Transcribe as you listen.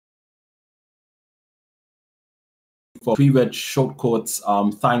for pre-read shortcuts.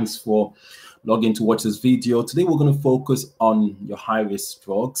 Thanks for logging to watch this video. Today we're going to focus on your high-risk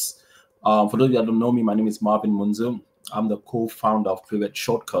drugs. For those of you that don't know me, my name is Marvin Munzo. I'm the co-founder of Pre-read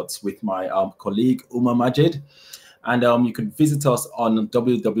Shortcuts with my colleague Uma Majid. And you can visit us on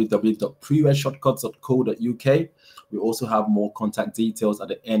www.preregistration.co.uk. We also have more contact details at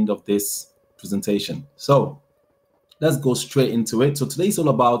the end of this presentation. So let's go straight into it. So today is all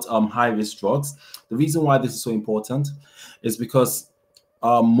about high-risk drugs. The reason why this is so important is because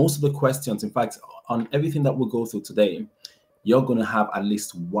most of the questions, in fact, on everything that we'll go through today, you're going to have at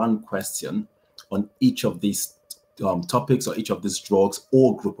least one question on each of these topics or each of these drugs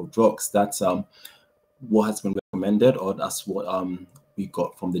or group of drugs. That's what has been recommended, or that's what we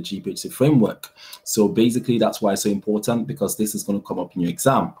got from the GPhC framework. So basically, that's why it's so important, because this is going to come up in your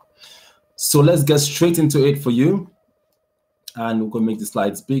exam. So let's get straight into it for you. And we're going to make the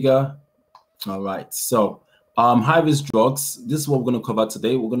slides bigger. All right. So high-risk drugs, this is what we're going to cover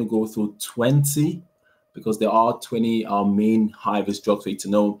today. We're going to go through 20, because there are 20 main high-risk drugs for you to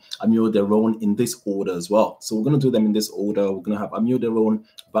know. Amiodarone in this order as well. So we're going to do them in this order. We're going to have amiodarone,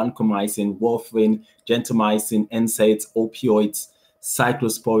 vancomycin, warfarin, gentamicin, NSAIDs, opioids,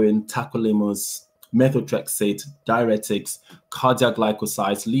 cyclosporin, tacrolimus, methotrexate, diuretics, cardiac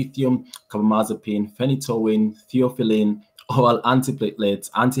glycosides, lithium, carbamazepine, phenytoin, theophylline, oral antiplatelets,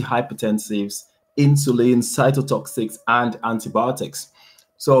 antihypertensives, insulin, cytotoxics, and antibiotics.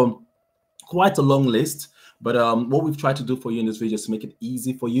 So quite a long list, but what we've tried to do for you in this video is to make it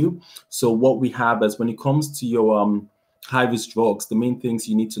easy for you. So what we have is, when it comes to your high-risk drugs, the main things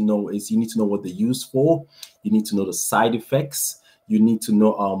you need to know is you need to know what they're used for. You need to know the side effects. You need to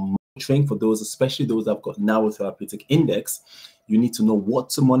know monitoring for those, especially those that have got narrow therapeutic index. You need to know what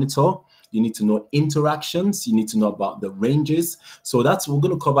to monitor. You need to know interactions. You need to know about the ranges. So we're going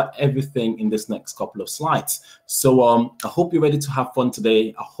to cover everything in this next couple of slides. So I hope you're ready to have fun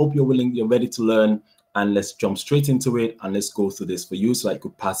today. I hope you're ready to learn, and let's jump straight into it and let's go through this for you so I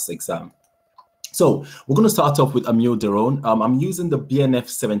could pass the exam. So we're going to start off with amiodarone. I'm using the BNF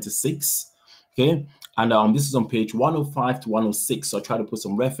 76, okay? And this is on page 105 to 106. So I try to put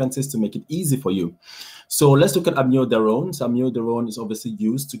some references to make it easy for you. So let's look at amiodarone. So amiodarone is obviously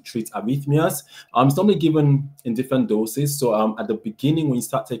used to treat arrhythmias. It's normally given in different doses. So at the beginning, when you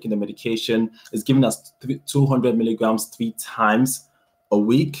start taking the medication, it's given us 200 milligrams 3 times a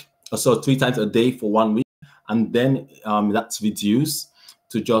week, or so 3 times a day for 1 week. And then that's reduced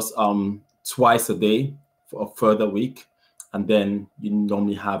to just twice a day for a further week. And then you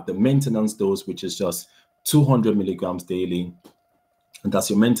normally have the maintenance dose, which is just 200 milligrams daily. And that's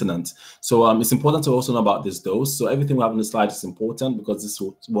your maintenance. So it's important to also know about this dose. So everything we have on the slide is important, because this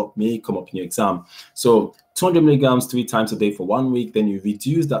is what may come up in your exam. So 200 milligrams 3 times a day for 1 week. Then you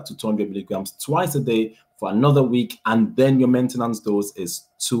reduce that to 200 milligrams twice a day for another week. And then your maintenance dose is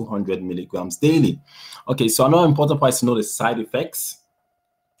 200 milligrams daily. Okay, so another important part is to know the side effects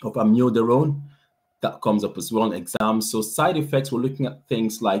of amiodarone. That comes up as well in exams. So side effects, we're looking at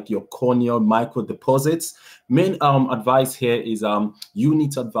things like your corneal microdeposits. Main advice here is you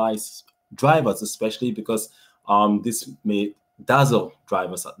need to advise drivers, especially because this may dazzle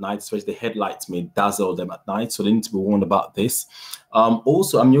drivers at night, especially the headlights may dazzle them at night. So they need to be warned about this.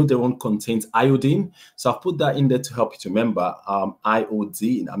 Also, amiodarone contains iodine. So I've put that in there to help you to remember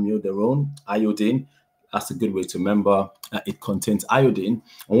iodine, amiodarone, iodine. That's a good way to remember. It contains iodine,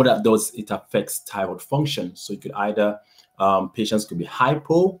 and what that does, it affects thyroid function. So you could either, patients could be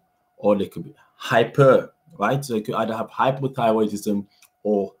hypo or they could be hyper, right? So you could either have hypothyroidism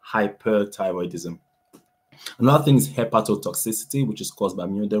or hyperthyroidism. Another thing is hepatotoxicity, which is caused by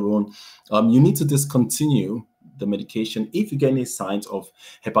amiodarone. You need to discontinue the medication if you get any signs of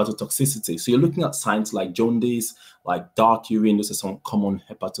hepatotoxicity. So you're looking at signs like jaundice, like dark urine. Those are some common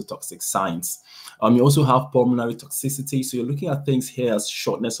hepatotoxic signs. You also have pulmonary toxicity. So you're looking at things here as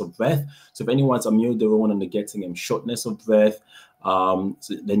shortness of breath. So if anyone's amiodarone and they're getting shortness of breath, so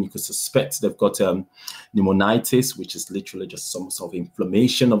then you could suspect they've got pneumonitis, which is literally just some sort of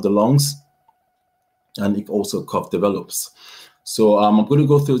inflammation of the lungs. And if also cough develops. So I'm going to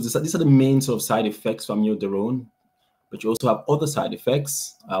go through this. These are the main sort of side effects from amiodarone, but you also have other side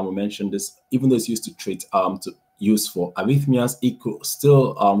effects. We mentioned this, even though it's used to treat, use for arrhythmias, it could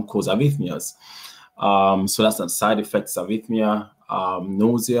still cause arrhythmias. So that's the side effects: arrhythmia,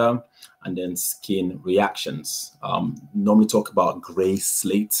 nausea, and then skin reactions. Normally talk about gray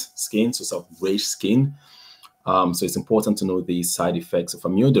slate skin, so sort of grayish skin. So it's important to know the side effects of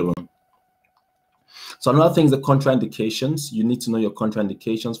amiodarone. So another thing is the contraindications. You need to know your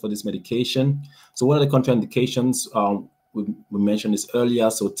contraindications for this medication. So what are the contraindications? we mentioned this earlier.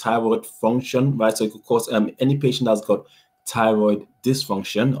 So thyroid function, right? So it could cause any patient that's got thyroid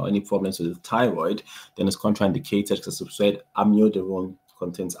dysfunction or any problems with the thyroid, then it's contraindicated because as said, amiodarone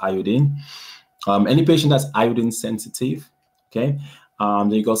contains iodine. Any patient that's iodine sensitive, okay.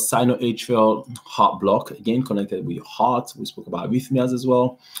 Then you got sinoatrial heart block, again connected with your heart. We spoke about arrhythmias as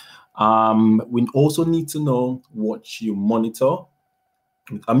well. We also need to know what you monitor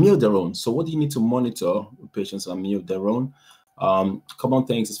with amiodarone. So what do you need to monitor with patients with amiodarone? Common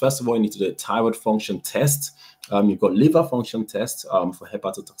things is, first of all, you need to do a thyroid function test. You've got liver function test for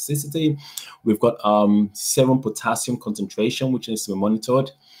hepatotoxicity. We've got serum potassium concentration, which needs to be monitored,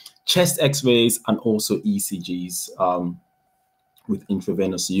 chest x-rays, and also ECGs with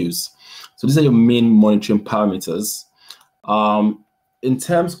intravenous use. So these are your main monitoring parameters. In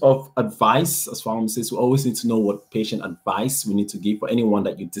terms of advice, as pharmacists, we always need to know what patient advice we need to give for anyone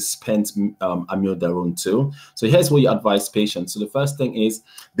that you dispense amiodarone to. So here's what you advise patients. So the first thing is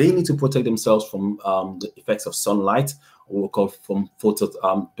they need to protect themselves from the effects of sunlight, or we call from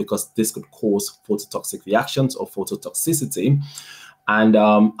because this could cause phototoxic reactions or phototoxicity. And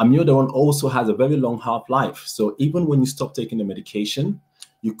amiodarone also has a very long half-life. So even when you stop taking the medication,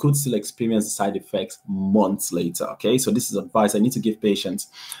 you could still experience the side effects months later, okay? So this is advice I need to give patients.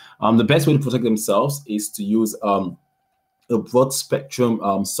 The best way to protect themselves is to use a broad spectrum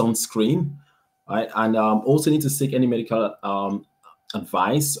sunscreen, right? And also need to seek any medical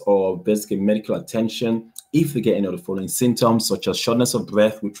advice or basically medical attention if they get any of the following symptoms, such as shortness of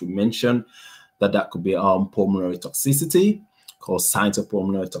breath, which we mentioned, that could be pulmonary toxicity, called signs of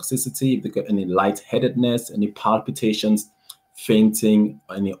pulmonary toxicity. If they get any lightheadedness, any palpitations, fainting,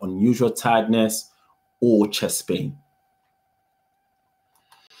 any unusual tiredness, or chest pain.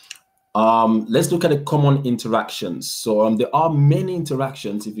 Let's look at the common interactions. So there are many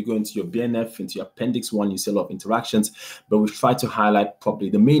interactions. If you go into your BNF, into your Appendix 1, you see a lot of interactions, but we've tried to highlight probably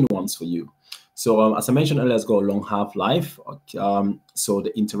the main ones for you. So as I mentioned earlier, it's got a long half-life. So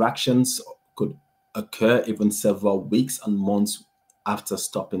the interactions could occur even several weeks and months after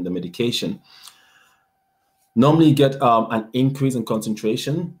stopping the medication. Normally, you get an increase in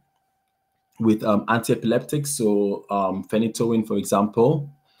concentration with antiepileptics, so phenytoin, for example.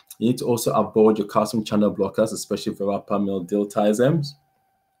 You need to also avoid your calcium channel blockers, especially verapamil diltiazem,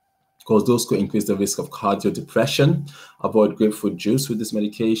 because those could increase the risk of cardiodepression. Avoid grapefruit juice with this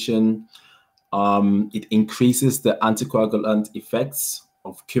medication. It increases the anticoagulant effects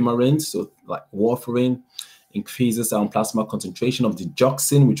of coumarin, so like warfarin. Increases plasma concentration of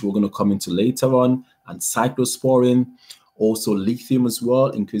digoxin, which we're going to come into later on, and cyclosporin. Also lithium as well,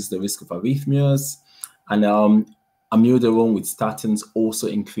 increases the risk of arrhythmias. And amiodarone with statins also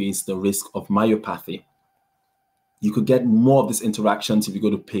increase the risk of myopathy. You could get more of these interactions if you go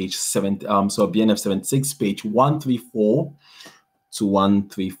to page 7, so BNF 76, page 134 to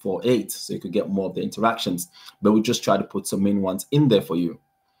 1348. So you could get more of the interactions, but we just try to put some main ones in there for you.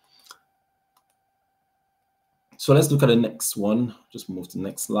 So let's look at the next one. Just move to the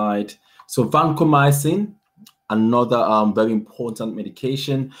next slide. So vancomycin, another very important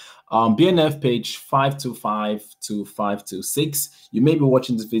medication. BNF page 525 to 526. You may be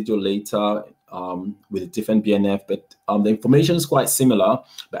watching this video later with a different BNF, but the information is quite similar,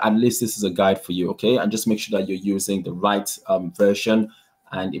 but at least this is a guide for you, okay? And just make sure that you're using the right version.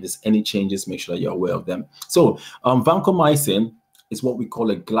 And if there's any changes, make sure that you're aware of them. So vancomycin is what we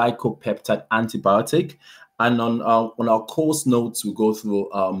call a glycopeptide antibiotic. And on our course notes, we go through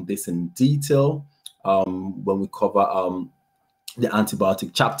this in detail when we cover the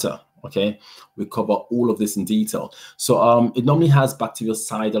antibiotic chapter, okay? We cover all of this in detail. So it normally has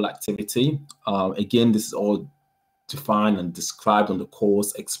bactericidal activity. Again, this is all defined and described on the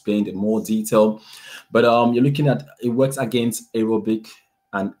course, explained in more detail. But you're looking at, it works against aerobic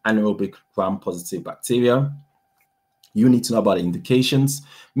and anaerobic gram-positive bacteria. You need to know about the indications.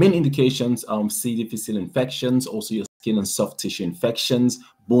 Main indications, C. difficile infections, also your skin and soft tissue infections,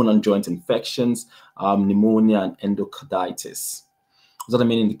 bone and joint infections, pneumonia, and endocarditis. Those are the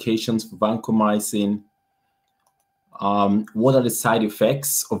main indications for vancomycin. What are the side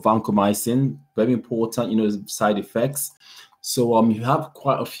effects of vancomycin? Very important, you know, the side effects. So you have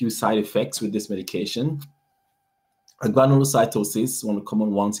quite a few side effects with this medication. Granulocytosis, one of the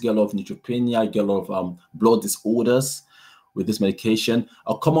common ones. You get a lot of neutropenia, you get a lot of blood disorders with this medication.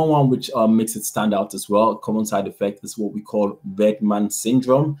 A common one which makes it stand out as well, a common side effect is what we call red man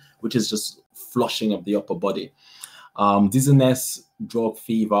syndrome, which is just flushing of the upper body. Dizziness, drug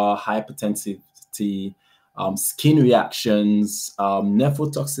fever, hypertensivity, skin reactions,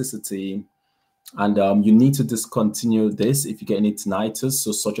 nephrotoxicity, and you need to discontinue this if you get any tinnitus,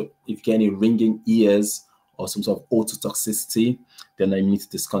 so if you get any ringing ears or some sort of ototoxicity, then you need to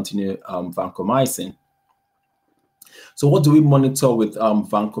discontinue vancomycin. So what do we monitor with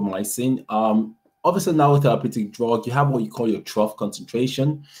vancomycin? Obviously, now a therapeutic drug, you have what you call your trough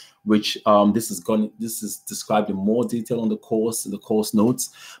concentration, which this is described in more detail on the course, in the course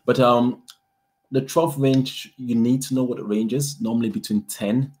notes. But the trough range, you need to know what the range is, normally between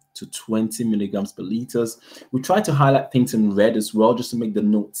 10 to 20 milligrams per liters. We try to highlight things in red as well, just to make the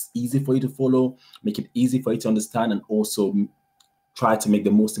notes easy for you to follow, make it easy for you to understand, and also try to make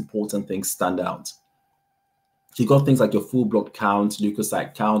the most important things stand out. You got things like your full blood count,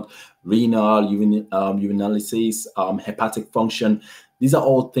 leukocyte count, renal, urinalysis, hepatic function. These are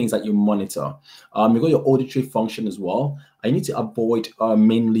all things that you monitor. You got your auditory function as well. I need to avoid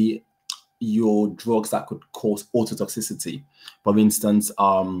your drugs that could cause ototoxicity. For instance,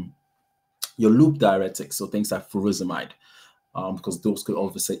 your loop diuretics, so things like furosemide, because those could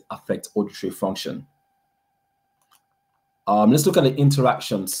obviously affect auditory function. Let's look at the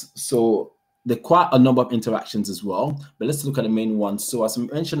interactions. So there are quite a number of interactions as well, but let's look at the main ones. So as I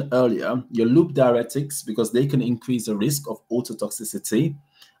mentioned earlier, your loop diuretics, because they can increase the risk of ototoxicity,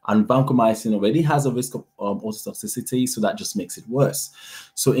 and vancomycin already has a risk of ototoxicity, so that just makes it worse.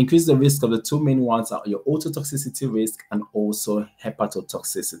 So increase the risk of the two main ones are your ototoxicity risk and also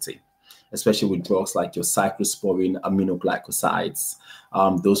hepatotoxicity, especially with drugs like your cyclosporine, aminoglycosides.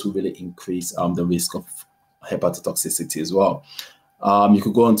 Those will really increase the risk of hepatotoxicity as well. You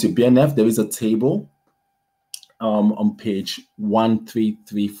could go on to BNF. There is a table on page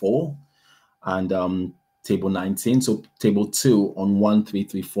 1334 and table 19. So table 2 on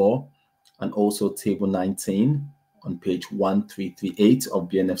 1334 and also table 19 on page 1338 of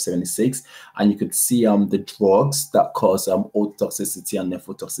BNF 76. And you could see the drugs that cause ototoxicity and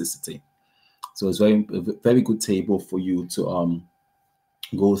nephrotoxicity. So it's a very good table for you to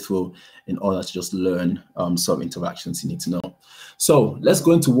go through in order to just learn some interactions you need to know. So let's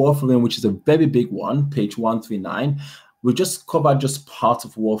go into warfarin, which is a very big one, page 139. We just covered just part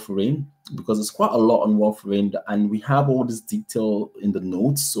of warfarin because there's quite a lot on warfarin, and we have all this detail in the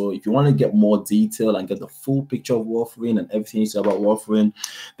notes. So if you want to get more detail and get the full picture of warfarin and everything you say about warfarin,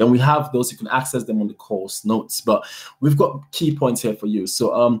 then we have those. You can access them on the course notes. But we've got key points here for you.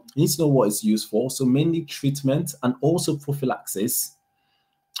 So you need to know what it's used for. So mainly treatment and also prophylaxis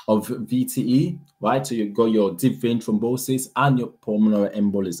of VTE, right? So you've got your deep vein thrombosis and your pulmonary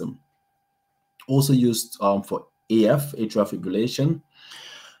embolism. Also used for AF, atrial fibrillation.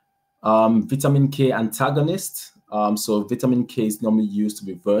 Vitamin K antagonist. So vitamin K is normally used to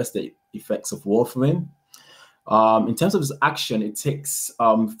reverse the effects of warfarin. In terms of its action, it takes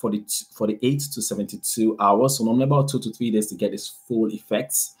 48 to 72 hours, so normally about 2 to 3 days to get its full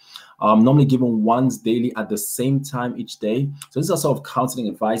effects. Normally given once daily at the same time each day. So these are sort of counseling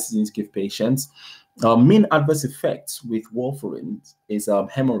advice you need to give patients. Main adverse effects with warfarin is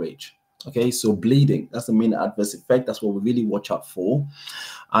hemorrhage. Okay, so bleeding, that's the main adverse effect. That's what we really watch out for.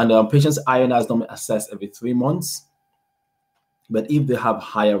 And patients' iron is normally assessed every 3 months. But if they have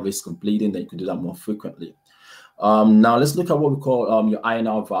higher risk of bleeding, then you can do that more frequently. Now let's look at what we call your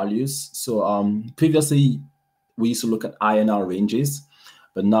INR values. So previously we used to look at INR ranges,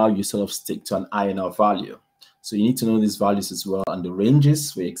 but now you sort of stick to an INR value. So you need to know these values as well and the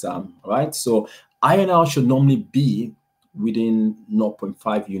ranges for exam, right? So INR should normally be within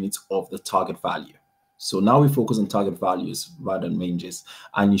 0.5 units of the target value. So now we focus on target values rather than ranges,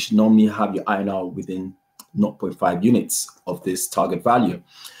 and you should normally have your INR within 0.5 units of this target value.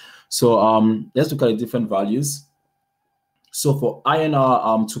 So let's look at the different values. So for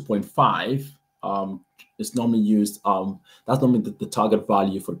INR 2.5, it's normally used, that's normally the target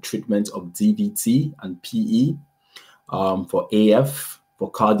value for treatment of DVT and PE, for AF,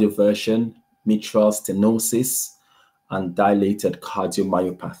 for cardioversion, mitral stenosis, and dilated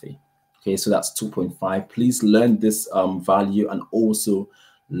cardiomyopathy. Okay, so that's 2.5. Please learn this value and also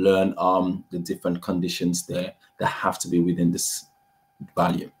learn the different conditions there that have to be within this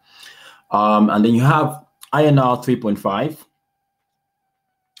value. And then you have INR 3.5,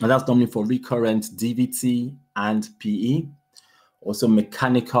 and that's normally for recurrent DVT and PE, also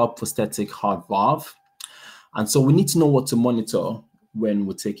mechanical prosthetic heart valve. And so we need to know what to monitor when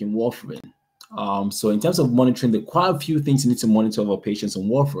we're taking warfarin. So in terms of monitoring, there are quite a few things you need to monitor of our patients on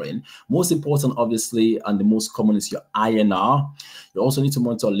warfarin. Most important, obviously, and the most common is your INR. You also need to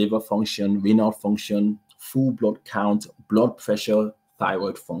monitor liver function, renal function, full blood count, blood pressure,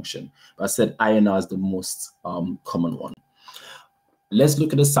 thyroid function. But I said INR is the most common one. Let's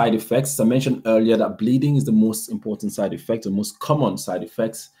look at the side effects. As I mentioned earlier, that bleeding is the most important side effect, the most common side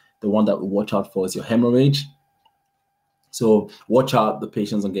effects. The one that we watch out for is your hemorrhage. So watch out the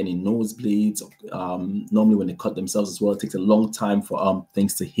patients are getting nosebleeds. Normally when they cut themselves as well, it takes a long time for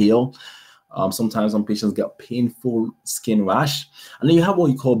things to heal. Sometimes some patients get painful skin rash. And then you have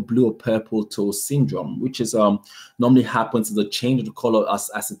what you call blue or purple toe syndrome, which is normally happens to the change of the color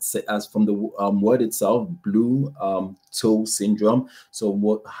as from the word itself, blue toe syndrome. So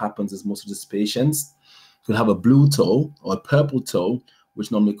what happens is most of these patients could have a blue toe or a purple toe,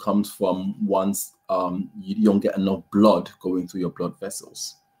 which normally comes from once you don't get enough blood going through your blood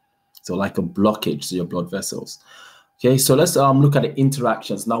vessels. So like a blockage to your blood vessels. Okay, so let's look at the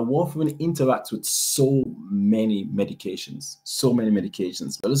interactions. Now, warfarin interacts with so many medications.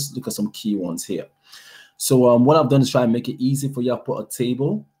 But let's look at some key ones here. So what I've done is try and make it easy for you. I've put a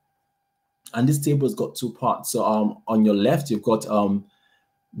table, and this table has got two parts. So on your left, you've got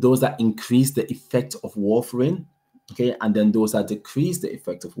those that increase the effect of warfarin, okay, and then those that decrease the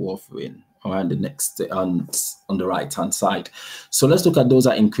effect of warfarin. All right, the next on the right hand side. So let's look at those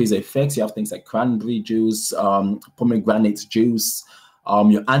that increase the effects. You have things like cranberry juice, pomegranate juice,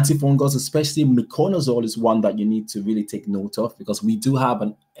 your antifungals, especially miconazole is one that you need to really take note of, because we do have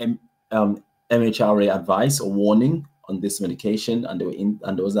an MHRA advice or warning on this medication, and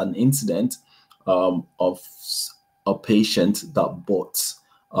there was an incident of a patient that bought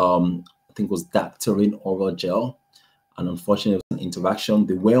I think it was Dactarin oral gel, and unfortunately it was an interaction.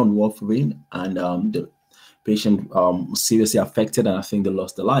 They were on warfarin, and the patient was seriously affected, and I think they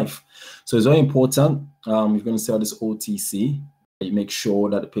lost their life. So it's very important, if you're going to sell this OTC, you make sure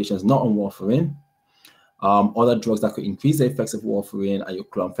that the patient is not on warfarin. Other drugs that could increase the effects of warfarin are your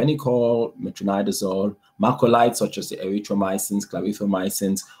chloramphenicol, metronidazole, macrolides such as the erythromycins,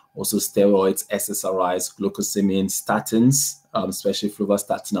 clarithromycins, also steroids, SSRIs, glucosamine, statins, especially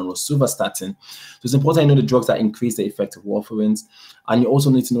fluvastatin and rosuvastatin. So it's important you know the drugs that increase the effect of warfarins, and you also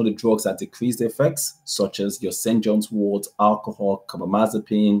need to know the drugs that decrease the effects, such as your St. John's wort, alcohol,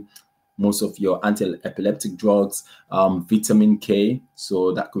 carbamazepine, most of your anti-epileptic drugs, vitamin K,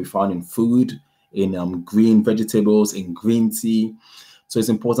 so that could be found in food, in green vegetables, in green tea. So it's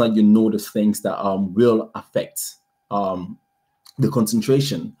important you know the things that will affect the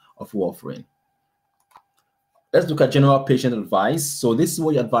concentration of warfarin. Let's look at general patient advice. So this is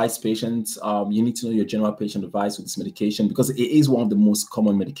what you advise patients. You need to know your general patient advice with this medication, because it is one of the most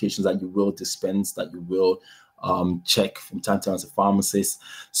common medications that you will dispense, that you will check from time to time as a pharmacist.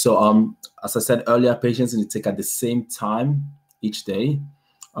 So as I said earlier, patients need to take at the same time each day.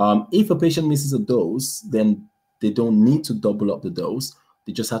 If a patient misses a dose, then they don't need to double up the dose.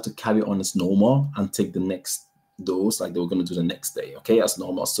 They just have to carry on as normal and take the next dose like they were going to do the next day, okay, as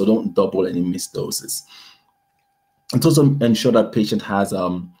normal. So don't double any missed doses. And also ensure that patient has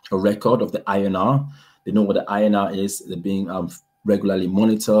a record of the INR. They know what the INR is. They're being regularly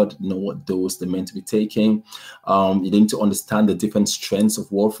monitored, know what dose they're meant to be taking. You need to understand the different strengths of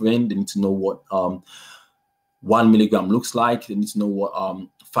warfarin. They need to know what 1 milligram looks like. They need to know what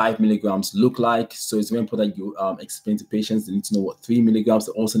 5 milligrams look like. So it's very important you explain to patients. They need to know what 3 milligrams.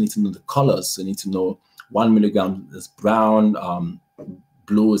 They also need to know the colors. So they need to know 1 milligram is brown,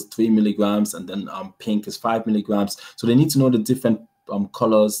 blue is 3 milligrams, and then pink is 5 milligrams. So they need to know the different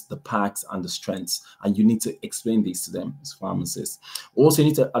colors, the packs, and the strengths, and you need to explain these to them as pharmacists. Also, you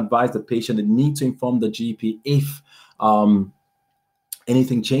need to advise the patient. They need to inform the GP if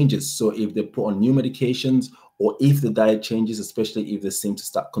anything changes. So if they put on new medications, or if the diet changes, especially if they seem to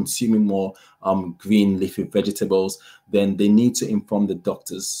start consuming more green leafy vegetables, then they need to inform the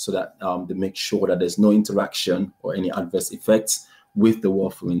doctors so that they make sure that there's no interaction or any adverse effects with the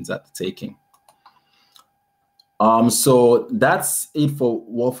warfarins that they're taking. So that's it for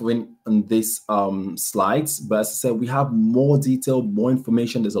warfarin on this slides. But as I said, we have more detail, more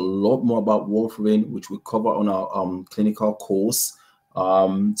information. There's a lot more about warfarin, which we cover on our clinical course.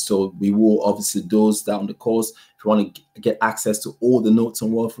 So we will obviously those down the course. If you want to get access to all the notes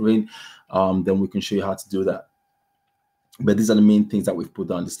on warfarin, then we can show you how to do that. But these are the main things that we've put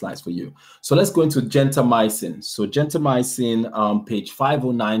on the slides for you. So let's go into gentamicin. So gentamicin, page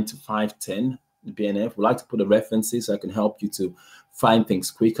 509 to 510, the BNF. We like to put the references so I can help you to find things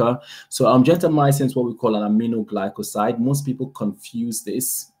quicker. So gentamicin is what we call an aminoglycoside. Most people confuse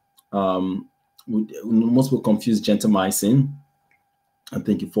this. Most people confuse gentamicin. I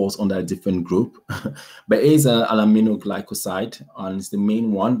think it falls under a different group, but it is an aminoglycoside, and it's the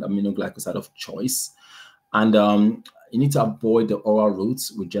main one, the aminoglycoside of choice. And you need to avoid the oral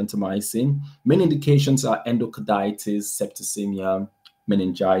routes with gentamicin. Main indications are endocarditis, septicemia,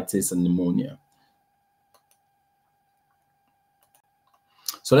 meningitis, and pneumonia.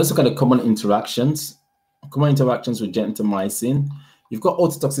 So let's look at the common interactions. Common interactions with gentamicin. You've got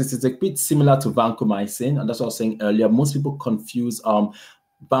ototoxicity, a bit similar to vancomycin, and that's what I was saying earlier. Most people confuse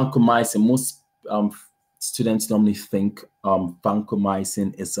vancomycin. Most students normally think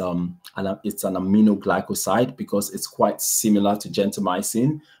vancomycin is it's an aminoglycoside because it's quite similar to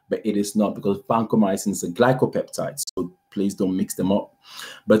gentamicin, but it is not, because vancomycin is a glycopeptide. So please don't mix them up.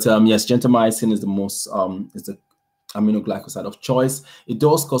 But yes, gentamicin is the most is the aminoglycoside of choice. It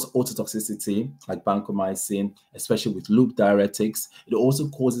does cause ototoxicity like vancomycin, especially with loop diuretics. It also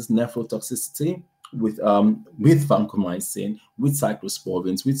causes nephrotoxicity with vancomycin, with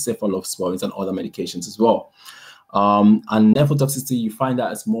cyclosporins, with cephalosporins, and other medications as well. And nephrotoxicity, you find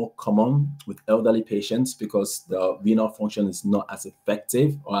that it's more common with elderly patients because the renal function is not as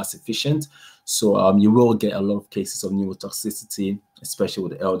effective or as efficient. So you will get a lot of cases of neurotoxicity, especially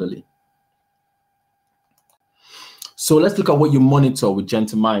with the elderly. So let's look at what you monitor with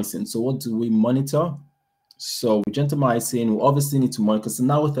gentamicin. So what do we monitor? So with gentamicin, we obviously need to monitor, because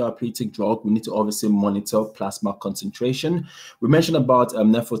now a therapeutic drug, we need to obviously monitor plasma concentration. We mentioned about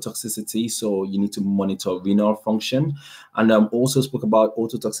nephrotoxicity, so you need to monitor renal function. And also spoke about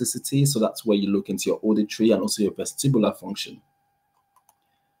ototoxicity, so that's where you look into your auditory and also your vestibular function.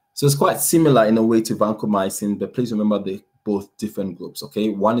 So it's quite similar in a way to vancomycin, but please remember they're both different groups, okay?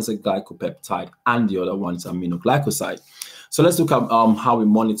 One is a glycopeptide and the other one is aminoglycoside. So let's look at how we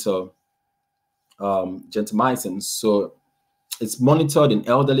monitor gentamicin. So it's monitored in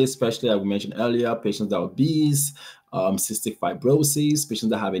elderly, especially like we mentioned earlier, patients that are obese, cystic fibrosis,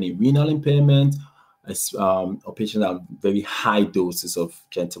 patients that have any renal impairment, or patients that have very high doses of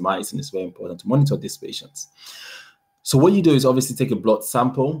gentamicin. It's very important to monitor these patients. So what you do is obviously take a blood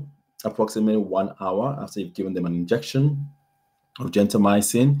sample approximately 1 hour after you've given them an injection of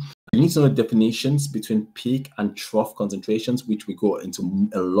gentamicin. You need to know the definitions between peak and trough concentrations, which we go into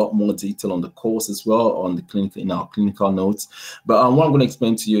a lot more detail on the course as well, on the clinic, in our clinical notes. But what I'm going to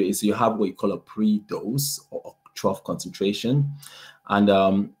explain to you is you have what you call a pre-dose or trough concentration.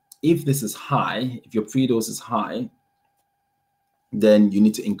 And if this is high, if your pre-dose is high, then you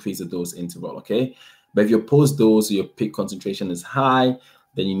need to increase the dose interval, okay? But if your post-dose or your peak concentration is high,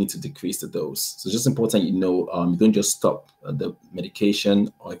 then you need to decrease the dose. So it's just important you know, you don't just stop the medication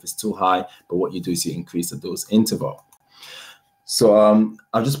or if it's too high, but what you do is you increase the dose interval. So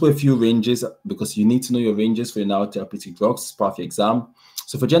I'll just put a few ranges because you need to know your ranges for your now therapeutic drugs as part of your exam.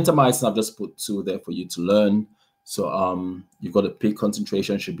 So for gentamicin, I've just put 2 there for you to learn. So you've got a peak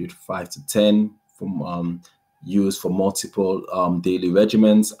concentration should be 5 to 10 from used for multiple daily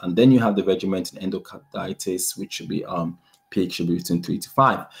regimens, and then you have the regimen in endocarditis, which should be peak should be between 3 to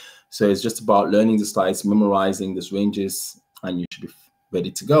 5. So it's just about learning the slides, memorizing these ranges, and you should be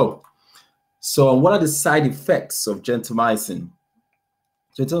ready to go. So what are the side effects of gentamicin?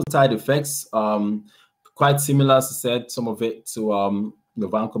 So in terms of side effects, quite similar, as I said, some of it to the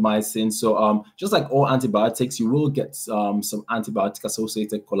vancomycin. So just like all antibiotics, you will get some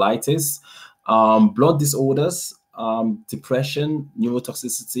antibiotic-associated colitis, blood disorders, depression,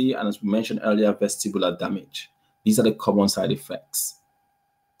 neurotoxicity, and as we mentioned earlier, vestibular damage. These are the common side effects.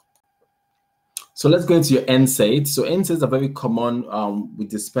 So let's go into your NSAIDs. So NSAIDs are very common. We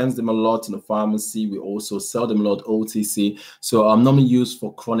dispense them a lot in the pharmacy. We also sell them a lot OTC. So normally used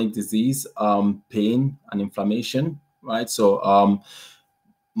for chronic disease, pain and inflammation, right? So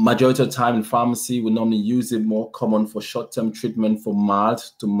majority of the time in pharmacy, we normally use it more common for short-term treatment for mild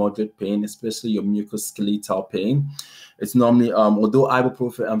to moderate pain, especially your mucoskeletal pain. It's normally, although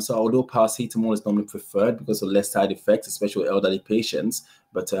although paracetamol is normally preferred because of less side effects, especially with elderly patients,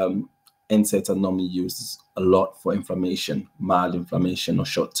 but NSAIDs are normally used a lot for inflammation, mild inflammation or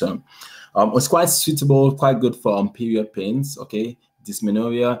short-term. It's quite suitable, quite good for period pains, okay?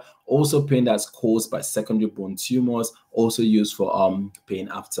 Dysmenorrhea, also pain that's caused by secondary bone tumors, also used for pain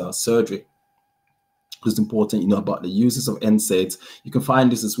after surgery. It's important you know about the uses of NSAIDs. You can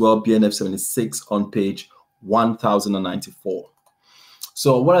find this as well, BNF 76 on page 1094.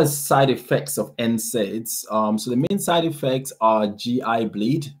 So what are the side effects of NSAIDs? So the main side effects are GI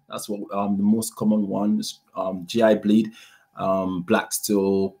bleed. That's what the most common one is, GI bleed, black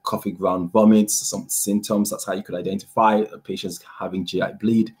stool, coffee ground vomits, some symptoms. That's how you could identify a patient's having GI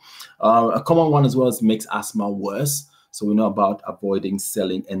bleed. A common one as well is makes asthma worse. So we know about avoiding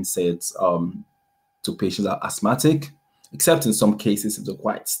selling NSAIDs to patients that are asthmatic, except in some cases if they're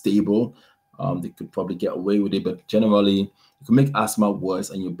quite stable, they could probably get away with it, but generally it can make asthma worse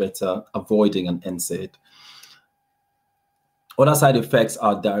and you're better avoiding an NSAID. Other side effects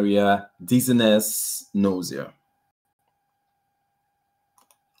are diarrhea, dizziness, nausea.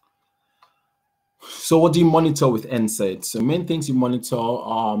 So what do you monitor with NSAIDs? So main things you monitor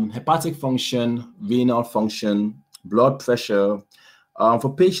are hepatic function, renal function, blood pressure,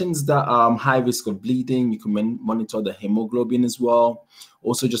 For patients that are high risk of bleeding, you can monitor the hemoglobin as well.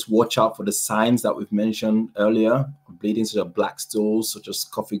 Also, just watch out for the signs that we've mentioned earlier, bleeding, such as black stools, such as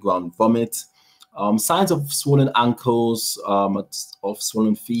coffee ground vomit, signs of swollen ankles, of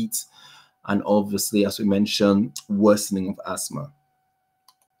swollen feet, and obviously, as we mentioned, worsening of asthma.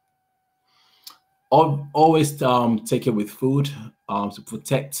 Always take it with food to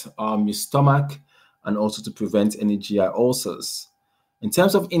protect your stomach and also to prevent any GI ulcers. In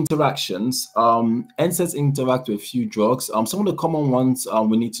terms of interactions, NSAIDs interact with a few drugs. Some of the common ones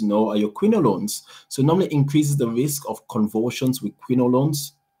we need to know are your quinolones. So normally increases the risk of convulsions with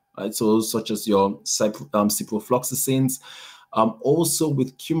quinolones, right? So such as your ciprofloxacins. Also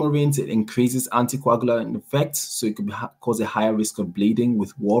with coumarins, it increases anticoagulant effect, so it could cause a higher risk of bleeding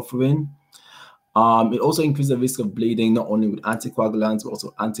with warfarin. It also increases the risk of bleeding not only with anticoagulants, but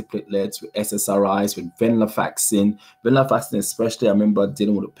also antiplatelets, with SSRIs, with venlafaxine. Venlafaxine, especially, I remember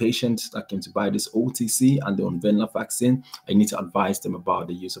dealing with a patient that came to buy this OTC and they're on venlafaxine. I need to advise them about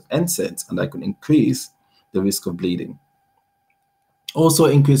the use of NSAIDs, and that could increase the risk of bleeding. Also,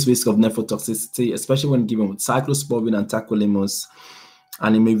 increased risk of nephrotoxicity, especially when given with cyclosporin and tacrolimus,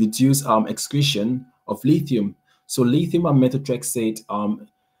 and it may reduce excretion of lithium. So lithium and methotrexate,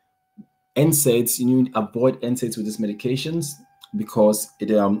 NSAIDs, you need to avoid NSAIDs with these medications because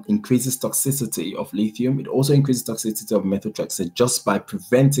it increases toxicity of lithium. It also increases toxicity of methotrexate just by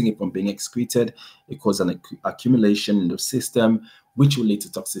preventing it from being excreted. It causes an accumulation in the system, which will lead to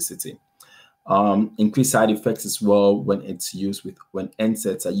toxicity. Increased side effects as well when it's used with, when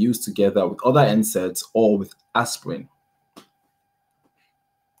NSAIDs are used together with other NSAIDs or with aspirin.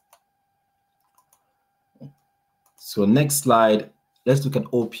 So next slide. Let's look at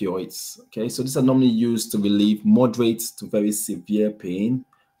opioids. Okay, so these are normally used to relieve moderate to very severe pain,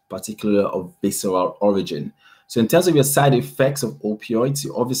 particularly of visceral origin. So in terms of your side effects of opioids,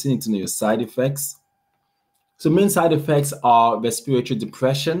 you obviously need to know your side effects. So main side effects are respiratory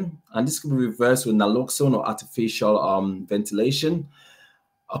depression, and this can be reversed with naloxone or artificial ventilation.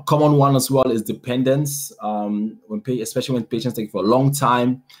 A common one as well is dependence, especially when patients take it for a long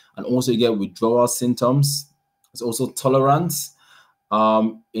time, and also you get withdrawal symptoms. There's also tolerance.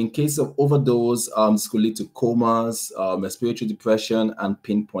 In case of overdose, this could lead to comas, respiratory depression, and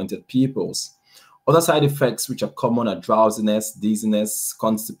pinpointed pupils. Other side effects which are common are drowsiness, dizziness,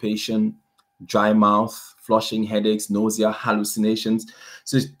 constipation, dry mouth, flushing, headaches, nausea, hallucinations.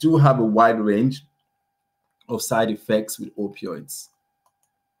 So you do have a wide range of side effects with opioids.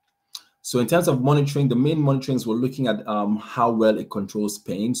 So in terms of monitoring, the main monitorings, we're looking at how well it controls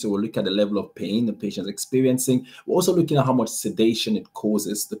pain. So we're looking at the level of pain the patient is experiencing. We're also looking at how much sedation it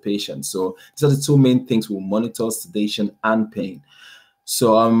causes the patient. So these are the two main things we'll monitor: sedation and pain.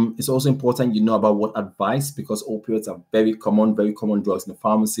 So it's also important you know about what advice, because opioids are very common drugs in the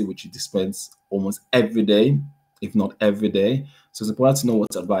pharmacy, which you dispense almost every day, if not every day. So it's important to know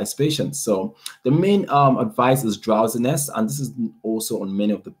what to advise patients. So the main advice is drowsiness, and this is also on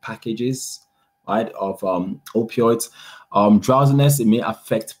many of the packages, right, of opioids. Drowsiness, it may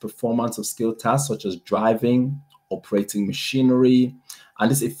affect performance of skilled tasks such as driving, operating machinery, and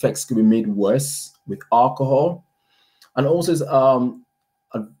these effects can be made worse with alcohol. And also,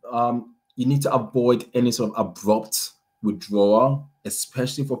 you need to avoid any sort of abrupt withdrawal,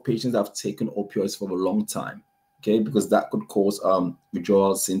 especially for patients that have taken opioids for a long time. Okay, because that could cause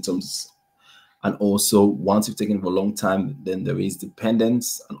withdrawal symptoms. And also, once you've taken it for a long time, then there is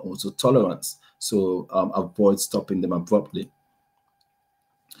dependence and also tolerance. So avoid stopping them abruptly.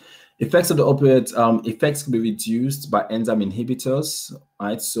 Effects of the opioids, effects can be reduced by enzyme inhibitors,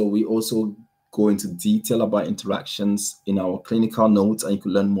 right? So we also go into detail about interactions in our clinical notes, and you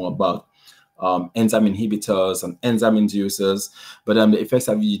can learn more about enzyme inhibitors and enzyme inducers. But the effects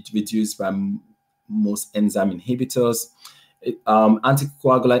are reduced by most enzyme inhibitors.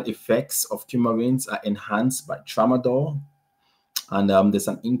 Anticoagulant effects of coumarins are enhanced by tramadol, and there's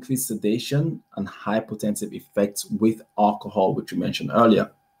an increased sedation and hypotensive effects with alcohol, which we mentioned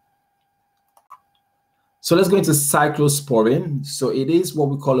earlier. So let's go into cyclosporin. So it is what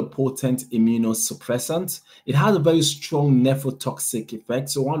we call a potent immunosuppressant. It has a very strong nephrotoxic effect.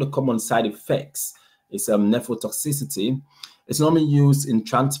 So one of the common side effects is nephrotoxicity. It's normally used in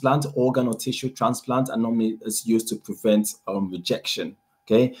transplant, organ or tissue transplant, and normally it's used to prevent rejection.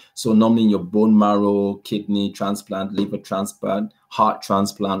 Okay, so normally in your bone marrow, kidney transplant, liver transplant, heart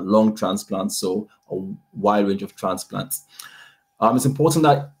transplant, lung transplant, so a wide range of transplants. It's important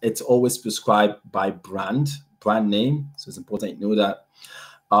that it's always prescribed by brand name. So it's important you know that.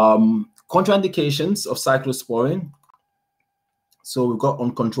 Contraindications of cyclosporin. So we've got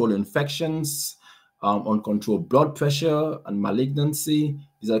uncontrolled infections, uncontrolled blood pressure and malignancy.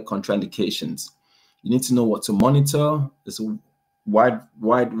 These are contraindications. You need to know what to monitor. There's a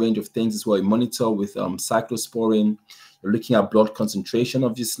wide range of things as well. You monitor with cyclosporine. You're looking at blood concentration,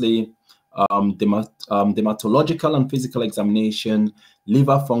 obviously, dermatological and physical examination,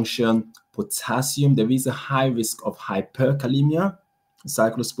 liver function, potassium. There is a high risk of hyperkalemia,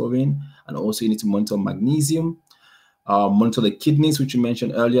 cyclosporine, and also you need to monitor magnesium. Monitor the kidneys, which you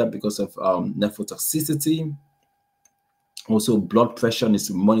mentioned earlier, because of nephrotoxicity. Also, blood pressure needs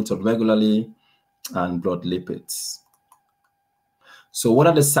to be monitored regularly, and blood lipids. So what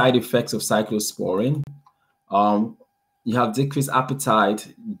are the side effects of cyclosporine? You have decreased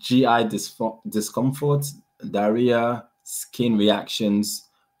appetite, GI discomfort, diarrhea, skin reactions,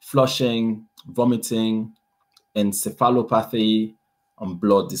 flushing, vomiting, encephalopathy, and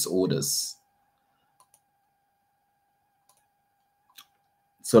blood disorders.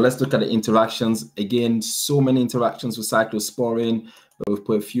 So let's look at the interactions. Again, so many interactions with cyclosporine, but we've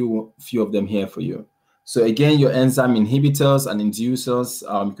put a few of them here for you. So again, your enzyme inhibitors and inducers,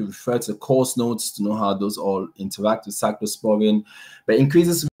 you can refer to the course notes to know how those all interact with cyclosporine, but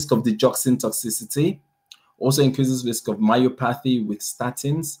increases risk of digoxin toxicity, also increases risk of myopathy with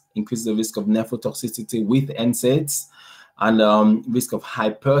statins, increases the risk of nephrotoxicity with NSAIDs, and risk of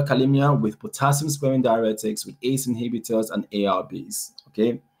hyperkalemia with potassium-sparing diuretics, with ACE inhibitors and ARBs,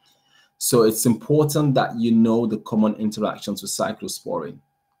 okay? So it's important that you know the common interactions with cyclosporine.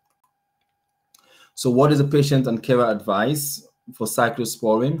 So what is the patient and carer advice for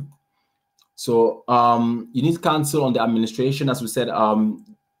cyclosporine? So you need to cancel on the administration. As we said,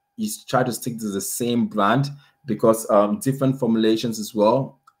 you try to stick to the same brand because different formulations as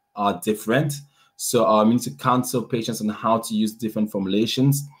well are different. So you need to counsel patients on how to use different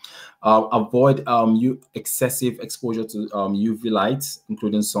formulations. Avoid excessive exposure to UV light,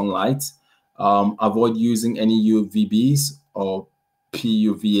 including sunlight. Avoid using any UVBs or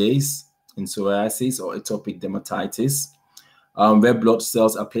PUVAs in psoriasis or atopic dermatitis. Red blood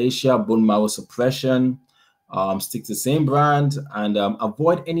cells aplasia, bone marrow suppression. Stick to the same brand, and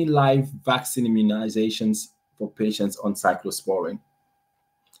avoid any live vaccine immunizations for patients on cyclosporine.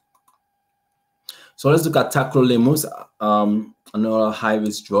 So let's look at tacrolimus, another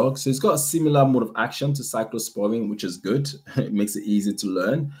high-risk drug. So it's got a similar mode of action to cyclosporine, which is good. It makes it easy to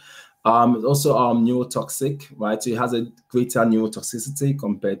learn. It's also neurotoxic, right? So it has a greater neurotoxicity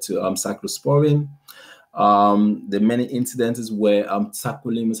compared to cyclosporine. There are many incidences where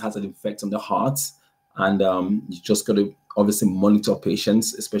tacrolimus has an effect on the heart, and you just got to obviously monitor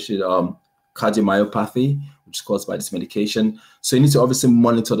patients, especially cardiomyopathy, which is caused by this medication. So you need to obviously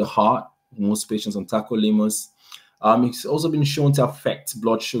monitor the heart. Most patients on tacrolimus. It's also been shown to affect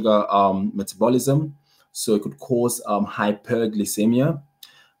blood sugar metabolism, so it could cause hyperglycemia.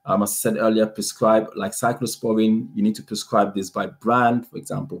 As I said earlier, prescribe like cyclosporine. You need to prescribe this by brand, for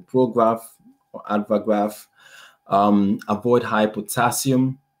example, Prograf or Advagraph. Avoid high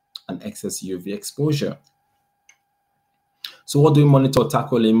potassium and excess UV exposure. So what do we monitor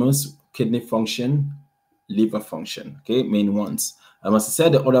tacrolimus? Kidney function, liver function, okay, main ones. As I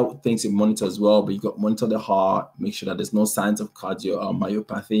said, the other things you monitor as well, but you got to monitor the heart, make sure that there's no signs of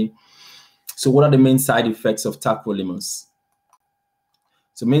cardiomyopathy. So what are the main side effects of tacrolimus?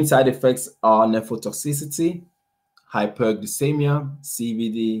 So main side effects are nephrotoxicity, hyperglycemia,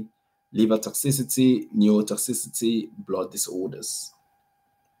 CVD, liver toxicity, neurotoxicity, blood disorders.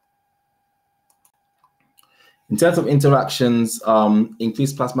 In terms of interactions,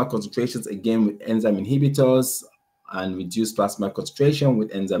 increased plasma concentrations, again with enzyme inhibitors, and reduced plasma concentration with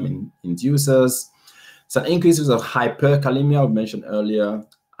enzyme inducers. So increases of hyperkalemia, we mentioned earlier,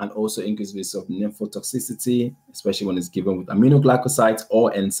 and also increased risk of nephrotoxicity, especially when it's given with aminoglycosides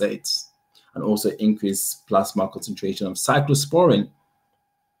or NSAIDs, and also increased plasma concentration of cyclosporine.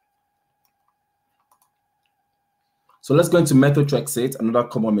 So let's go into methotrexate, another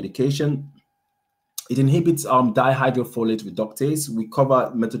common medication. It inhibits dihydrofolate reductase. We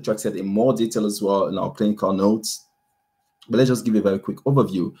cover methotrexate in more detail as well in our clinical notes, but let's just give you a very quick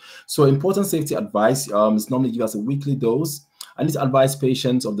overview. So important safety advice is normally give us a weekly dose. I need to advise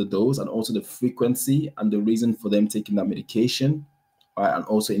patients of the dose and also the frequency and the reason for them taking that medication, right? And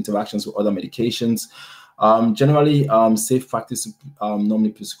also interactions with other medications. Generally, safe practice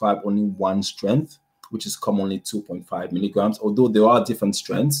normally prescribe only one strength, which is commonly 2.5 milligrams, although there are different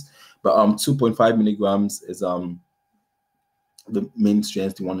strengths, but 2.5 milligrams is the main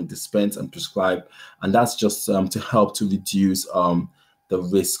strength you want to dispense and prescribe, and that's just to help to reduce the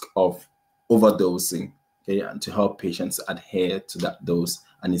risk of overdosing, okay, and to help patients adhere to that dose,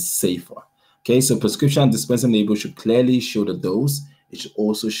 and it's safer. Okay, so prescription and dispensing label should clearly show the dose. It should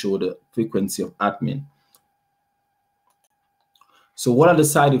also show the frequency of admin. So what are the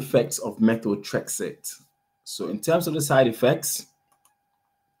side effects of methotrexate? So in terms of the side effects,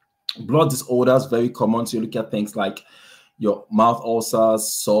 blood disorders, very common. So you look at things like your mouth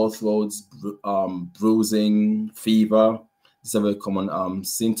ulcers, sore throats, bruising, fever. These are very common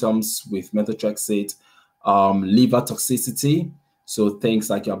symptoms with methotrexate. Liver toxicity, so things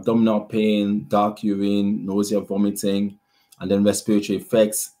like abdominal pain, dark urine, nausea, vomiting, and then respiratory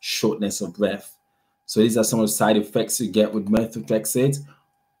effects, shortness of breath. So these are some of the side effects you get with methotrexate.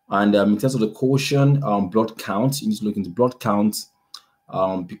 And in terms of the caution, blood count, you need to look into blood count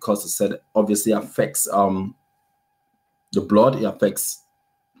because I said obviously affects the blood, it affects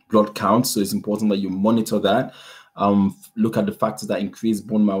blood count. So it's important that you monitor that. Look at the factors that increase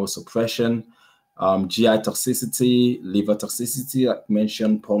bone marrow suppression, GI toxicity, liver toxicity, like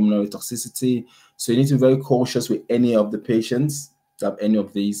mentioned, pulmonary toxicity. So you need to be very cautious with any of the patients that have any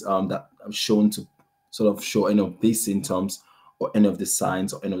of these that have shown to sort of show any of these symptoms or any of the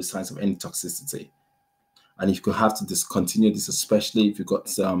signs or any of the signs of any toxicity. And if you could have to discontinue this, especially if you got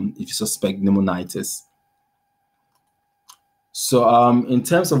if you suspect pneumonitis. So in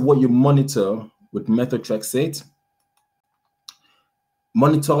terms of what you monitor with methotrexate,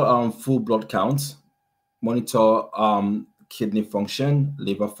 monitor full blood count, monitor kidney function,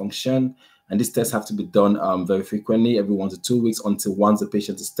 liver function, and these tests have to be done very frequently, every 1 to 2 weeks, until once the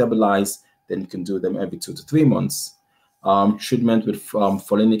patient is stabilized, then you can do them every 2 to 3 months. Treatment with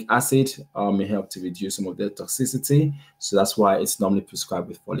folinic acid may help to reduce some of the toxicity, so that's why it's normally prescribed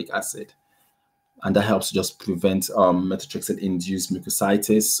with folic acid. And that helps to just prevent methotrexate-induced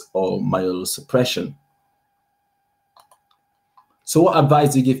mucositis or myelosuppression. So what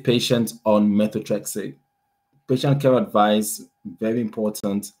advice do you give patients on methotrexate? Patient care advice, very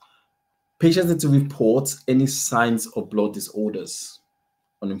important. Patients need to report any signs of blood disorders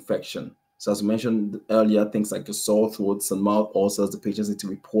on infection. So as I mentioned earlier, things like the sore throats and mouth ulcers, the patients need to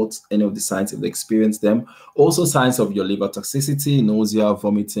report any of the signs if they experience them. Also signs of your liver toxicity, nausea,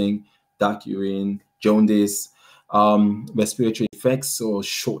 vomiting, dark urine, jaundice, respiratory effects or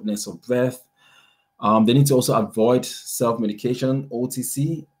shortness of breath. They need to also avoid self-medication,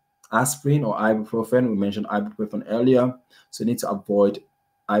 OTC, aspirin or ibuprofen. We mentioned ibuprofen earlier. So you need to avoid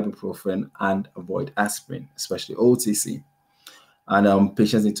ibuprofen and avoid aspirin, especially OTC. And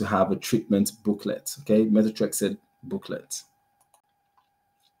patients need to have a treatment booklet, okay, methotrexate booklet.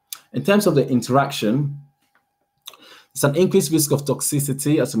 In terms of the interaction, it's an increased risk of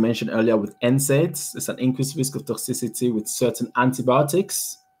toxicity, as I mentioned earlier, with NSAIDs. There's an increased risk of toxicity with certain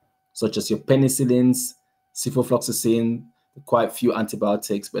antibiotics, such as your penicillins, ciprofloxacin, quite few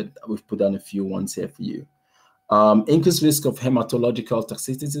antibiotics, but we've put down a few ones here for you. Increased risk of hematological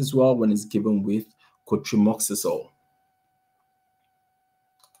toxicity as well when it's given with cotrimoxazole.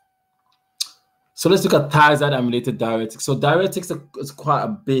 So let's look at thiazide and related diuretics. So diuretics is quite a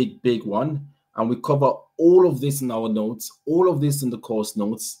big one. And we cover all of this in our notes, all of this in the course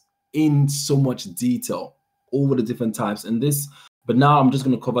notes in so much detail over the different types. And this, but now I'm just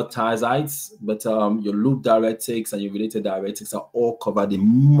going to cover thiazides, but your loop diuretics and your related diuretics are all covered in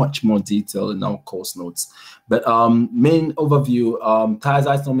much more detail in our course notes. But main overview,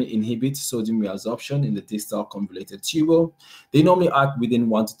 thiazides normally inhibit sodium reabsorption in the distal convoluted tubule. They normally act within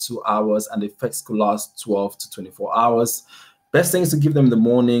 1 to 2 hours and the effects could last 12 to 24 hours. Best thing is to give them in the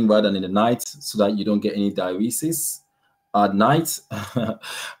morning rather than in the night so that you don't get any diuresis at night.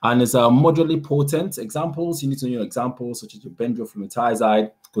 And it's moderately potent. Examples, you need to know examples such as your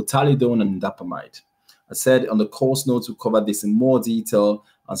benzoyl-thiazide, cotalidone, and indapamide. I said on the course notes, we covered this in more detail,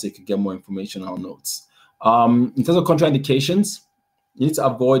 and so you can get more information on our notes. In terms of contraindications, you need to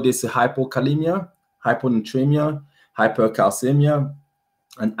avoid this hypokalemia, hyponatremia, hypercalcemia,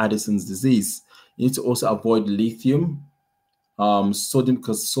 and Addison's disease. You need to also avoid lithium, sodium,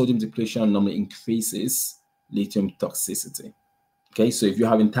 because sodium depletion normally increases lithium toxicity. Okay, so if you're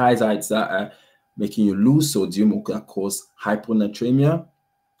having thiazides that are making you lose sodium or can cause hyponatremia,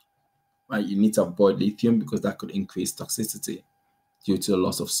 right, you need to avoid lithium because that could increase toxicity due to the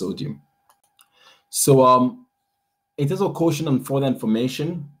loss of sodium. So in terms of caution and further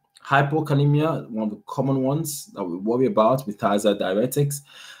information, hypokalemia, one of the common ones that we worry about with thiazide diuretics.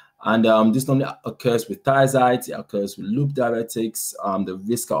 And this normally occurs with thiazides, it occurs with loop diuretics. The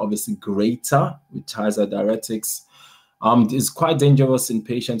risks are obviously greater with thiazide diuretics. It's quite dangerous in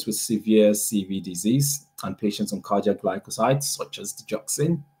patients with severe CV disease and patients on cardiac glycosides, such as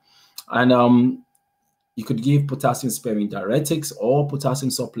digoxin. And you could give potassium-sparing diuretics or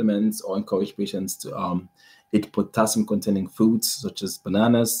potassium supplements, or encourage patients to eat potassium-containing foods, such as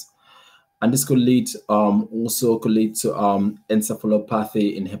bananas. And this could lead also could lead to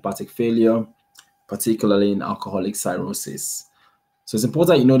encephalopathy in hepatic failure, particularly in alcoholic cirrhosis. So it's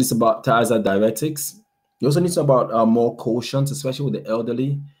important you know this about thiazide diuretics. You also need to know about more cautions, especially with the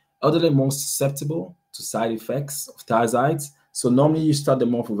elderly. Elderly are more susceptible to side effects of thiazides. So normally you start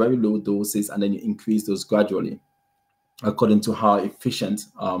them off with very low doses and then you increase those gradually according to how efficient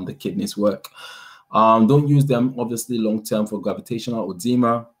the kidneys work. Don't use them obviously long term for gravitational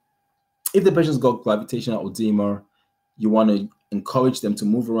edema. If the patient's got gravitational edema, you want to encourage them to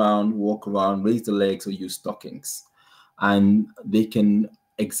move around, walk around, raise the legs, or use stockings. And they can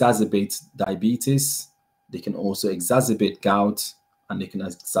exacerbate diabetes. They can also exacerbate gout, and they can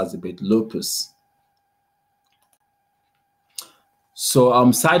exacerbate lupus.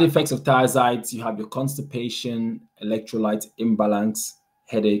 So side effects of thiazides, you have your constipation, electrolyte imbalance,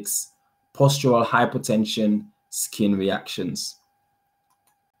 headaches, postural hypotension, skin reactions.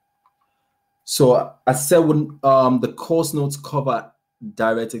 So I said when the course notes cover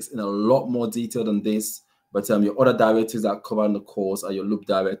diuretics in a lot more detail than this, but your other diuretics that cover in the course are your loop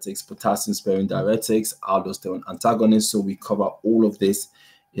diuretics, potassium-sparing diuretics, aldosterone antagonists. So we cover all of this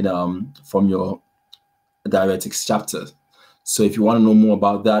in from your diuretics chapter. So if you want to know more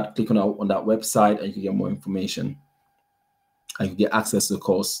about that, click on that website and you can get more information. And you can get access to the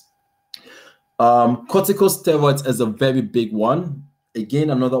course. Corticosteroids is a very big one. Again,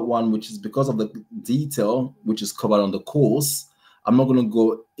 another one which is because of the detail which is covered on the course. I'm not going to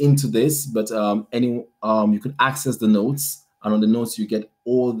go into this, but you can access the notes, and on the notes you get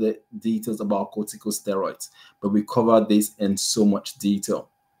all the details about corticosteroids. But we cover this in so much detail.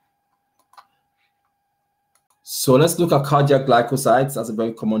 So let's look at cardiac glycosides. That's a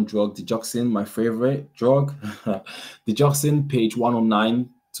very common drug. Digoxin, my favorite drug. Digoxin, page 109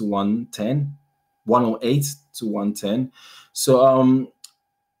 to 110, 108 to 110. So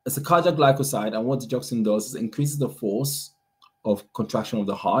it's a cardiac glycoside, and what digoxin does is increases the force of contraction of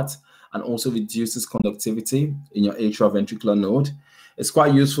the heart and also reduces conductivity in your atrioventricular node. It's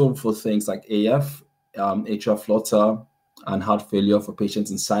quite useful for things like AF, atrial flutter, and heart failure for patients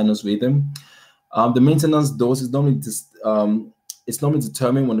in sinus rhythm. The maintenance dose is normally it's normally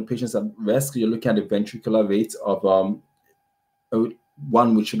determined when the patient's at rest. You're looking at the ventricular rate of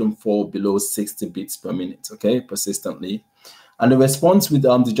one which shouldn't fall below 60 beats per minute, okay, persistently. And the response with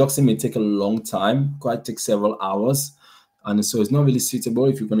digoxin may take a long time, quite take several hours, and so it's not really suitable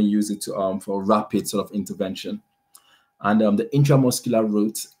if you're going to use it to, for rapid sort of intervention. And the intramuscular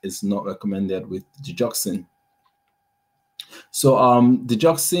route is not recommended with digoxin. So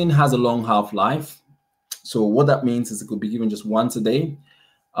digoxin has a long half-life. So what that means is it could be given just once a day.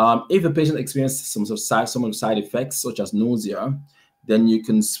 If a patient experiences some of the side effects, such as nausea, then you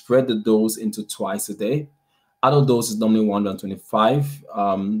can spread the dose into twice a day. Adult dose is normally 125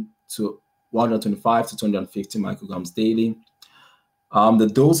 to 250 micrograms daily. The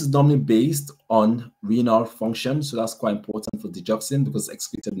dose is normally based on renal function, so that's quite important for digoxin because it's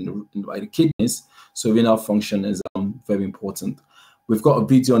excreted by the kidneys. So renal function is very important. We've got a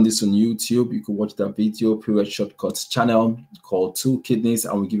video on this on YouTube. You can watch that video, Period Shortcuts channel called Two Kidneys,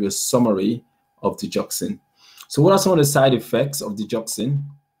 and we give you a summary of digoxin. So what are some of the side effects of digoxin?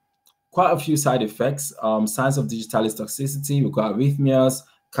 Quite a few side effects. Signs of digitalis toxicity, we've got arrhythmias,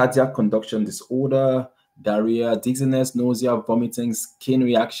 cardiac conduction disorder, diarrhea, dizziness, nausea, vomiting, skin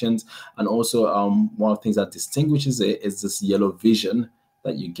reactions, and also one of the things that distinguishes it is this yellow vision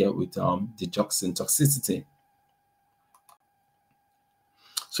that you get with digoxin toxicity.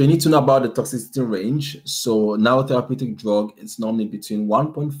 So you need to know about the toxicity range. So now therapeutic drug is normally between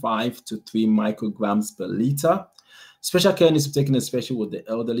 1.5 to 3 micrograms per liter. Special care needs to be taken, especially with the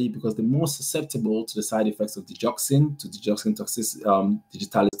elderly, because they're more susceptible to the side effects of digoxin, toxicity,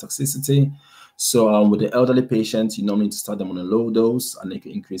 digitalis toxicity. So with the elderly patients, you normally need to start them on a low dose, and they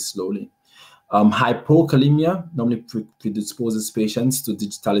can increase slowly. Hypokalemia normally predisposes patients to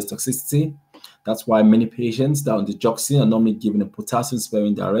digitalis toxicity. That's why many patients that are on digoxin are normally given a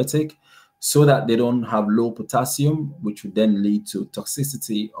potassium-sparing diuretic so that they don't have low potassium, which would then lead to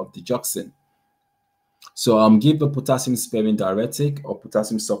toxicity of digoxin. So give a potassium-sparing diuretic or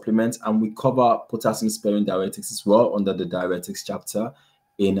potassium supplement, and we cover potassium-sparing diuretics as well under the diuretics chapter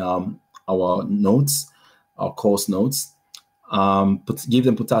in our notes, our course notes. Give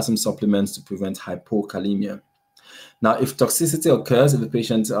them potassium supplements to prevent hypokalemia. Now, if toxicity occurs, if the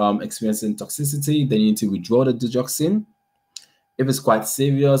patient experiencing toxicity, then you need to withdraw the digoxin. If it's quite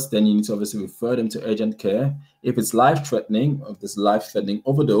serious, then you need to obviously refer them to urgent care. If it's life-threatening, if there's life-threatening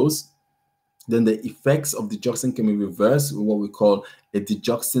overdose, then the effects of digoxin can be reversed with what we call a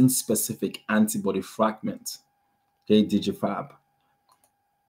digoxin-specific antibody fragment, okay, DigiFab.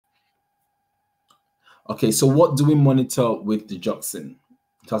 Okay, so what do we monitor with digoxin?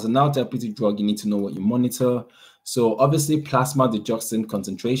 So as a non-therapeutic drug, you need to know what you monitor. So obviously plasma digoxin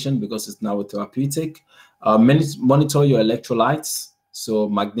concentration, because it's now a therapeutic. Monitor your electrolytes, so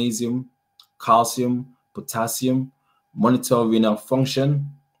magnesium, calcium, potassium. Monitor renal function,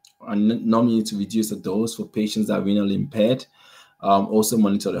 and normally you need to reduce the dose for patients that are renally impaired. Also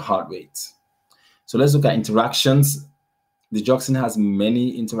monitor the heart rate. So let's look at interactions. Digoxin has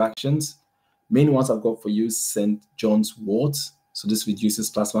many interactions. Main ones I've got for you: St. John's wort. So this reduces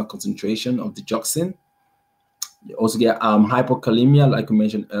plasma concentration of digoxin. You also get hypokalemia, like we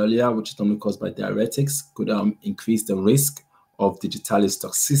mentioned earlier, which is normally caused by diuretics, could increase the risk of digitalis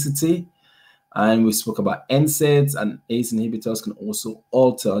toxicity. And we spoke about NSAIDs, and ACE inhibitors can also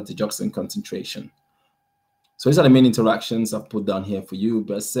alter digoxin concentration. So these are the main interactions I've put down here for you,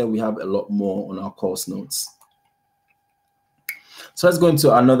 but as I said, we have a lot more on our course notes. So let's go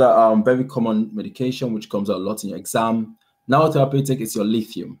into another very common medication which comes out a lot in your exam. Now therapeutic is your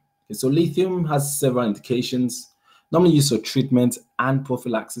lithium. Okay, so lithium has several indications, normally used for treatment and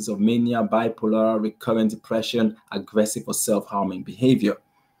prophylaxis of mania, bipolar, recurrent depression, aggressive or self-harming behavior.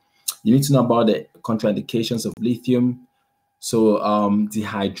 You need to know about the contraindications of lithium. So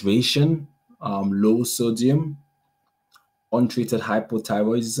dehydration, low sodium, untreated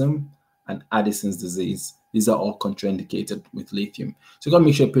hypothyroidism, and Addison's disease. These are all contraindicated with lithium. So you got to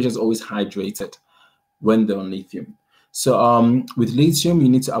make sure patients are always hydrated when they're on lithium. So with lithium, you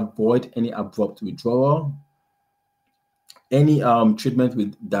need to avoid any abrupt withdrawal. Any treatment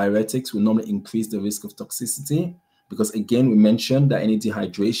with diuretics will normally increase the risk of toxicity, because again, we mentioned that any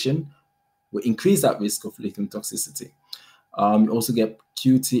dehydration will increase that risk of lithium toxicity. You also get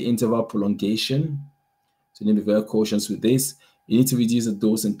QT interval prolongation. So you need to be very cautious with this. You need to reduce the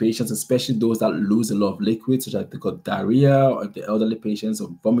dose in patients, especially those that lose a lot of liquid, such as if they got diarrhea, or if the elderly patients are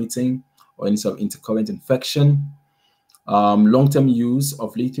vomiting, or any sort of intercurrent infection. Long-term use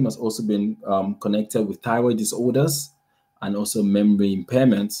of lithium has also been connected with thyroid disorders and also memory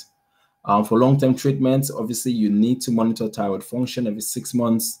impairment. For long-term treatments, obviously, you need to monitor thyroid function every 6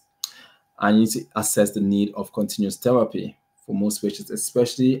 months, and you need to assess the need of continuous therapy for most patients,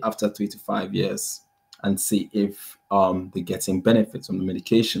 especially after 3 to 5 years, and see if they're getting benefits from the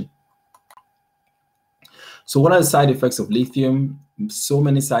medication. So what are the side effects of lithium? So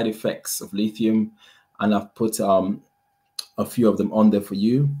many side effects of lithium, and I've put a few of them on there for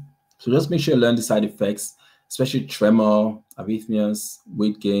you. So just make sure you learn the side effects, especially tremor, arrhythmias,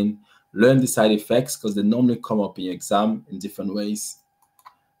 weight gain. Learn the side effects because they normally come up in your exam in different ways.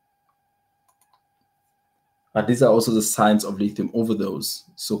 And these are also the signs of lithium overdose.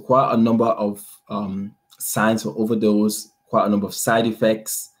 So quite a number of signs for overdose, quite a number of side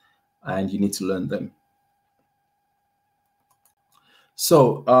effects, and you need to learn them.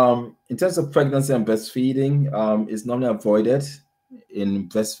 So in terms of pregnancy and breastfeeding, is normally avoided in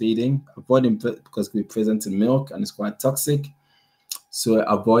breastfeeding. Avoiding because it can be present in milk and it's quite toxic. So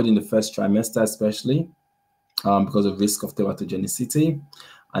avoid in the first trimester, especially because of risk of teratogenicity.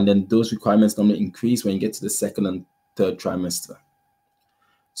 And then those requirements normally increase when you get to the second and third trimester.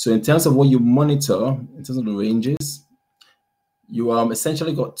 So in terms of what you monitor, in terms of the ranges, you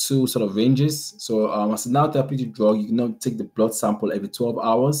essentially got two sort of ranges. So as a non-therapeutic drug, you can now take the blood sample every 12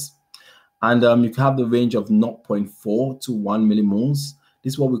 hours. And you can have the range of 0.4 to 1 millimoles.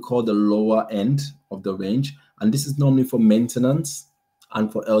 This is what we call the lower end of the range. And this is normally for maintenance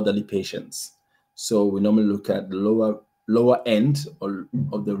and for elderly patients. So we normally look at the lower end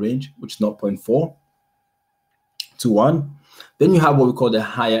of the range, which is 0.4 to 1. Then you have what we call the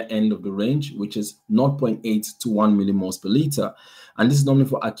higher end of the range, which is 0.8 to 1 millimoles per liter. And this is normally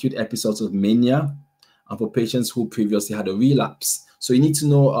for acute episodes of mania and for patients who previously had a relapse. So you need to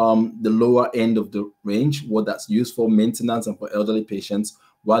know the lower end of the range, what that's used for, maintenance and for elderly patients,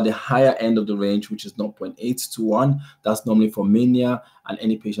 while the higher end of the range, which is 0.8 to 1, that's normally for mania and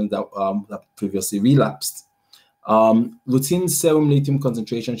any patient that, that previously relapsed. Routine serum lithium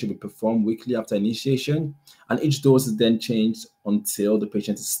concentration should be performed weekly after initiation, and each dose is then changed until the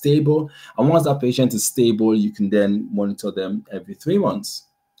patient is stable. And once that patient is stable, you can then monitor them every 3 months.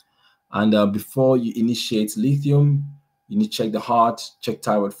 And before you initiate lithium, you need to check the heart, check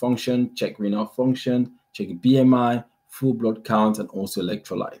thyroid function, check renal function, check BMI, full blood count, and also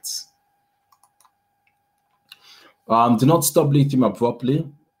electrolytes. Do not stop lithium abruptly.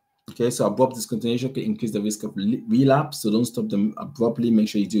 Okay, so abrupt discontinuation can increase the risk of relapse. So don't stop them abruptly. Make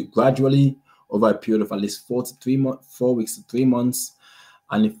sure you do it gradually over a period of at least 4 weeks to 3 months.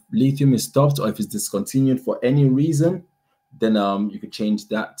 And if lithium is stopped or if it's discontinued for any reason, then you could change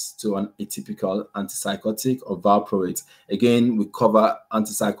that to an atypical antipsychotic or valproate. Again, we cover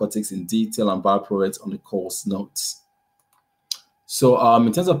antipsychotics in detail and valproate on the course notes. So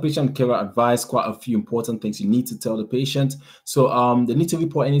in terms of patient care advice, quite a few important things you need to tell the patient. So they need to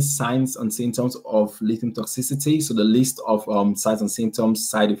report any signs and symptoms of lithium toxicity. So the list of signs and symptoms,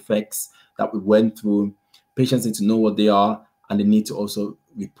 side effects that we went through, patients need to know what they are, and they need to also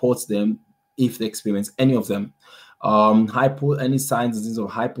report them if they experience any of them. Any signs of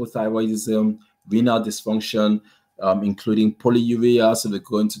hypothyroidism, renal dysfunction, including polyuria, so they're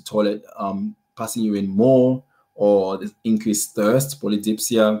going to toilet, passing urine more, or increased thirst,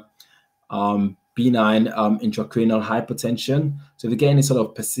 polydipsia, benign intracranial hypertension. So if they get any sort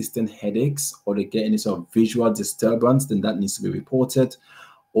of persistent headaches or they get any sort of visual disturbance, then that needs to be reported.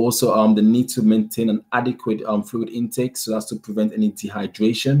 Also, they need to maintain an adequate fluid intake so as to prevent any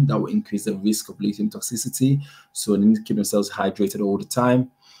dehydration that will increase the risk of lithium toxicity. So they need to keep themselves hydrated all the time,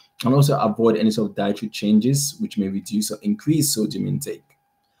 and also avoid any sort of dietary changes which may reduce or increase sodium intake.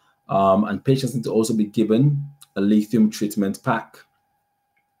 And patients need to also be given a lithium treatment pack.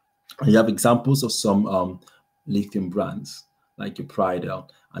 And you have examples of some lithium brands like your Preregistration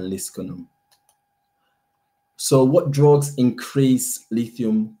and Lisconum. So what drugs increase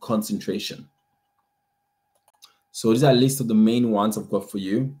lithium concentration? So these are a list of the main ones I've got for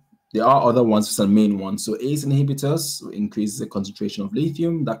you. There are other ones, some main ones. So ACE inhibitors increases the concentration of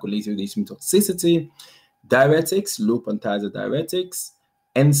lithium. That could lead to lithium toxicity. Diuretics, low potential diuretics,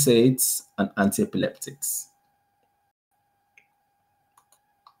 NSAIDs, and antiepileptics.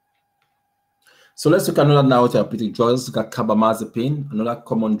 So let's look at another now therapeutic drug. Let's look at carbamazepine, another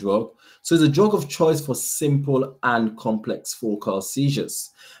common drug. So it's a drug of choice for simple and complex focal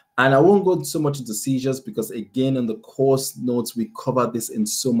seizures. And I won't go so much into seizures because, again, in the course notes, we cover this in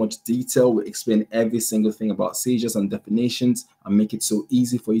so much detail. We explain every single thing about seizures and definitions and make it so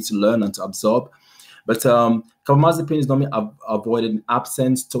easy for you to learn and to absorb. But carbamazepine is normally avoided in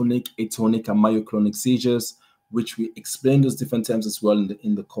absence, tonic, atonic, and myoclonic seizures, which we explain those different terms as well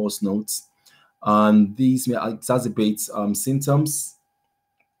in the course notes. And these may exacerbate symptoms.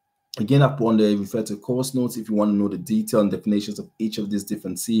 Again, I put on the refer to course notes if you want to know the detail and definitions of each of these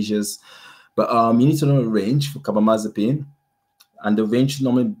different seizures. But you need to know the range for carbamazepine, and the range is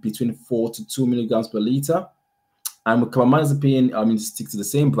normally between 4 to 2 milligrams per liter. And with carbamazepine, you stick to the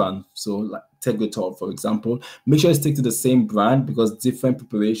same brand. So like Tegretol, for example, make sure you stick to the same brand because different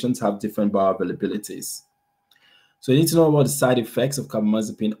preparations have different bioavailabilities. So you need to know what the side effects of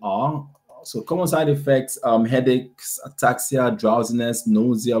carbamazepine are. So common side effects, headaches, ataxia, drowsiness,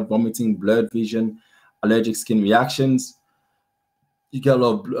 nausea, vomiting, blurred vision, allergic skin reactions. You get a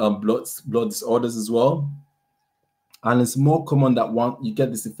lot of blood disorders as well. And it's more common that you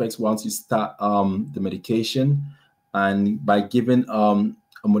get these effects once you start the medication. And by giving a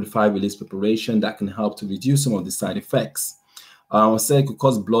modified release preparation, that can help to reduce some of the side effects. I said it could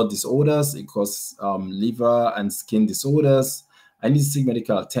cause blood disorders, it causes liver and skin disorders. I need to seek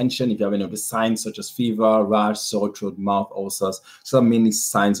medical attention if you have any of the signs such as fever, rash, sore throat, mouth ulcers. So are mainly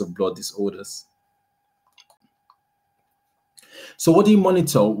signs of blood disorders. So what do you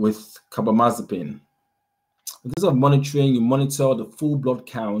monitor with carbamazepine? In terms of monitoring, you monitor the full blood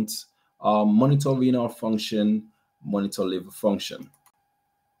count, monitor renal function, monitor liver function.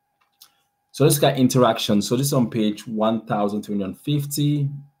 So let's get interaction. So this is on page 1350.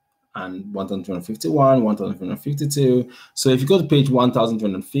 And 1251, 1252. So if you go to page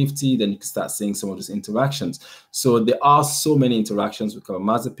 1250, then you can start seeing some of these interactions. So there are so many interactions with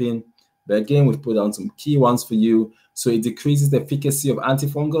carbamazepine, but again, we've put down some key ones for you. So it decreases the efficacy of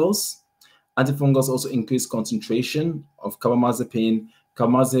antifungals. Antifungals also increase concentration of carbamazepine.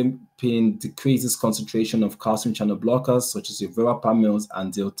 Carbamazepine decreases concentration of calcium channel blockers, such as your verapamils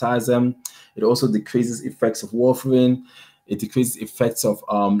and diltiazem. It also decreases effects of warfarin. It decreases effects of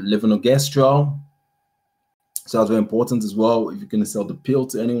levonorgestrel. So that's very important as well. If you're going to sell the pill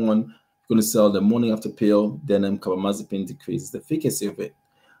to anyone, you're going to sell the morning after pill, then carbamazepine decreases the efficacy of it.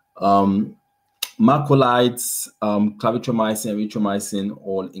 Macrolides, clarithromycin, erythromycin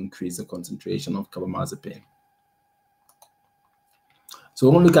all increase the concentration of carbamazepine. So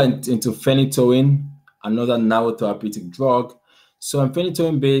we're going to look into phenytoin, another narrow therapeutic drug. So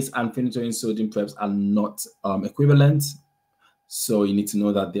phenytoin-based and phenytoin sodium preps are not equivalent. So you need to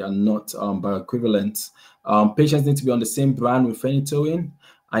know that they are not bioequivalent. Patients need to be on the same brand with phenytoin.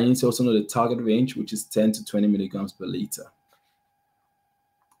 And you need to also know the target range, which is 10 to 20 milligrams per liter.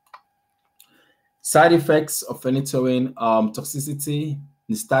 Side effects of phenytoin, toxicity,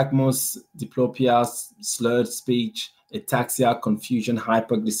 nystagmus, diplopia, slurred speech, ataxia, confusion,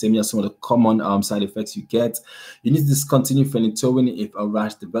 hyperglycemia, some of the common side effects you get. You need to discontinue phenytoin if a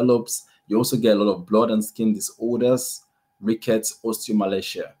rash develops. You also get a lot of blood and skin disorders, rickets,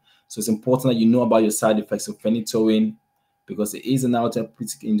 osteomalacia. So it's important that you know about your side effects of phenytoin because it is an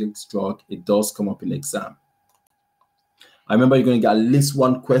therapeutic index drug. It does come up in the exam. I remember you're going to get at least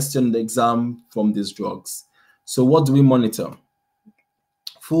one question in the exam from these drugs. So what do we monitor?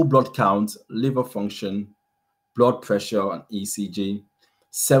 Full blood count, liver function, blood pressure and ECG,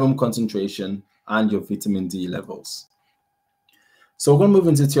 serum concentration, and your vitamin D levels. So we're going to move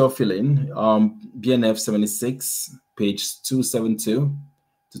into theophylline, BNF 76, page 272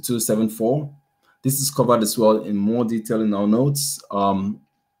 to 274. This is covered as well in more detail in our notes when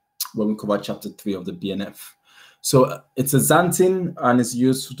we cover chapter 3 of the BNF. So it's a xanthine and it's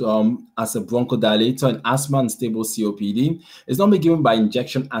used as a bronchodilator in asthma and stable COPD. It's normally given by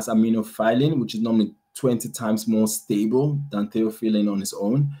injection as aminophylline, which is normally 20 times more stable than theophylline on its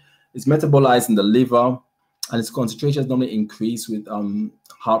own. It's metabolized in the liver, and its concentration is normally increased with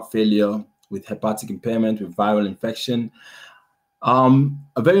heart failure, with hepatic impairment, with viral infection.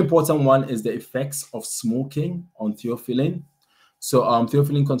 A very important one is the effects of smoking on theophylline. So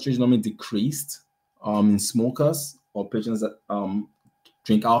theophylline concentration is normally decreased in smokers or patients that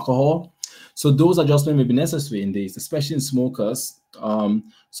drink alcohol. So those adjustments may be necessary in these, especially in smokers.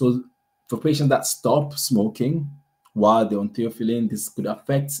 So for patients that stop smoking while they're on theophylline, this could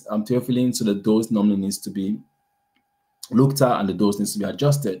affect theophylline, so the dose normally needs to be looked at and the dose needs to be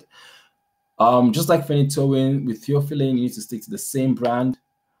adjusted. Just like phenytoin, with theophylline, you need to stick to the same brand.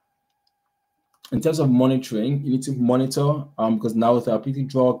 In terms of monitoring, you need to monitor, because now a therapeutic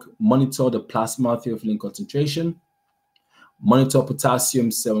drug, monitor the plasma theophylline concentration, monitor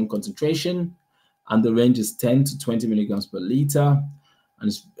potassium serum concentration, and the range is 10 to 20 milligrams per liter, and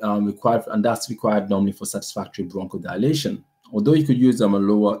it's required, and that's required normally for satisfactory bronchodilation. Although you could use a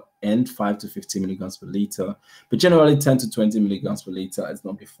lower end, 5 to 15 milligrams per liter, but generally 10 to 20 milligrams per liter is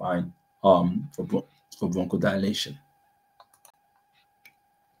normally fine for bronchodilation.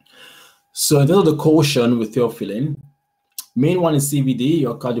 So in terms of the caution with theophylline, main one is CVD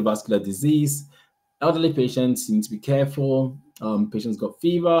or cardiovascular disease. Elderly patients need to be careful. Patients got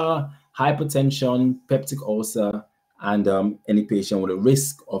fever, hypertension, peptic ulcer, and any patient with a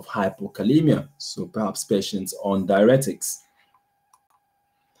risk of hypokalemia. So perhaps patients on diuretics.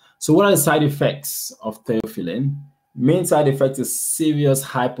 So what are the side effects of theophylline? Main side effect is serious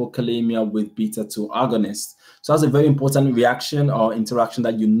hypokalemia with beta-2 agonist. So that's a very important reaction or interaction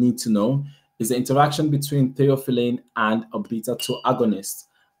that you need to know, is the interaction between theophylline and a beta-2 agonist,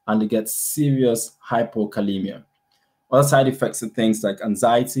 and you get serious hypokalemia. Other side effects are things like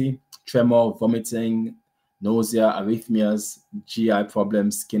anxiety, tremor, vomiting, nausea, arrhythmias, GI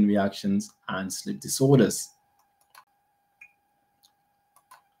problems, skin reactions, and sleep disorders.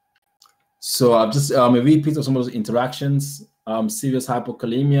 So I've just a repeat of some of those interactions. Serious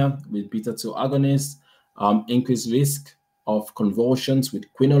hypokalemia with beta-2 agonists, increased risk of convulsions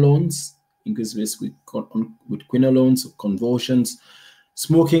with quinolones, increased risk with quinolones, convulsions.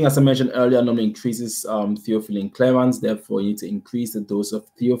 Smoking, as I mentioned earlier, normally increases theophylline clearance. Therefore, you need to increase the dose of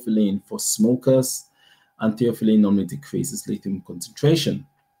theophylline for smokers, and theophylline normally decreases lithium concentration.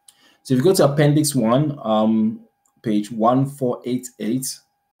 So if you go to Appendix 1, page 1488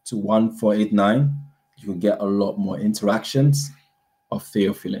 to 1489, you will get a lot more interactions of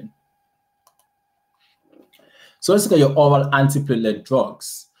theophylline. So let's look at your oral antiplatelet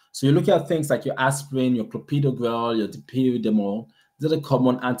drugs. So you're looking at things like your aspirin, your clopidogrel, your dipyridamole. These are the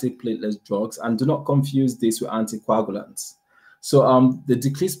common antiplatelet drugs, and do not confuse this with anticoagulants. So they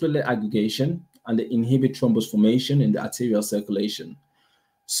decrease platelet aggregation and they inhibit thrombus formation in the arterial circulation.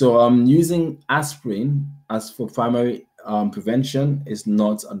 So using aspirin as for primary prevention is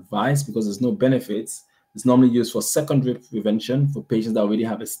not advised because there's no benefits. It's normally used for secondary prevention for patients that already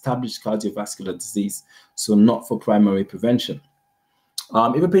have established cardiovascular disease, so not for primary prevention.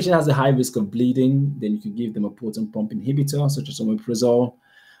 If a patient has a high risk of bleeding, then you can give them a proton pump inhibitor, such as omeprazole.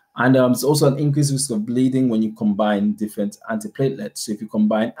 And there's also an increased risk of bleeding when you combine different antiplatelets. So if you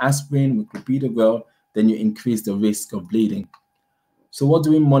combine aspirin with clopidogrel, then you increase the risk of bleeding. So what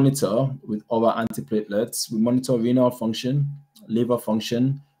do we monitor with oral antiplatelets? We monitor renal function, liver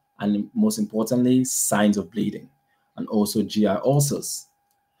function, and most importantly, signs of bleeding, and also GI ulcers.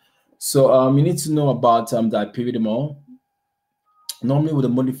 So you need to know about dipyridamole. Normally with a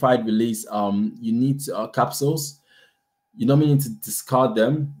modified release, you need capsules. You normally need to discard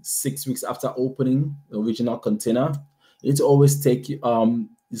them 6 weeks after opening the original container. You need to always take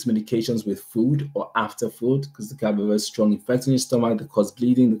these medications with food or after food because they can have a very strong effect on your stomach. They cause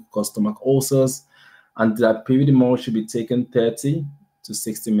bleeding, they cause stomach ulcers. and that pyridinol should be taken 30 to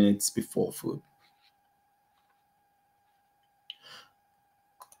 60 minutes before food.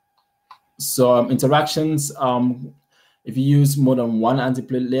 So interactions, if you use more than one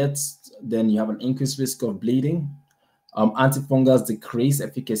antiplatelet, then you have an increased risk of bleeding. Antifungals decrease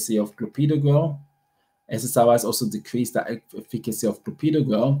efficacy of clopidogrel. SSRIs also decrease the efficacy of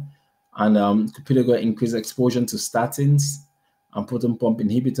clopidogrel, and clopidogrel increase exposure to statins, and proton pump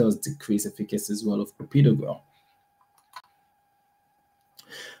inhibitors decrease efficacy as well of clopidogrel.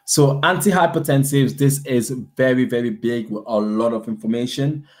 So antihypertensives, this is very, very big with a lot of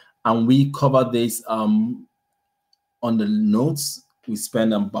information, and we cover this on the notes. We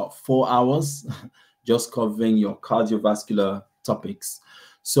spend about 4 hours just covering your cardiovascular topics.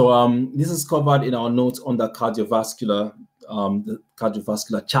 So this is covered in our notes on the cardiovascular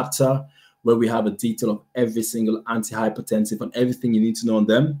chapter, where we have a detail of every single antihypertensive and everything you need to know on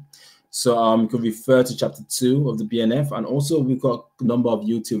them. So you can refer to chapter 2 of the BNF, and also we've got a number of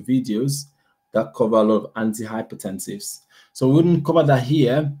YouTube videos that cover a lot of antihypertensives. So we wouldn't cover that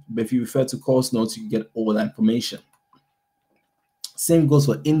here, but if you refer to course notes, you can get all that information. Same goes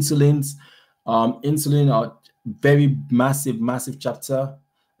for insulins. Insulin are very massive chapter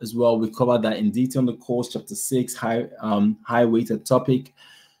as well. We cover that in detail in the course, chapter 6, high weighted topic.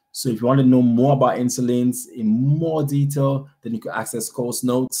 So if you want to know more about insulins in more detail, then you can access course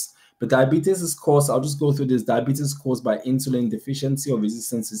notes. But diabetes is caused, I'll just go through this. Diabetes is caused by insulin deficiency or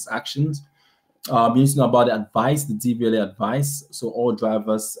resistance actions. You need to know about the advice, the DVLA advice. So all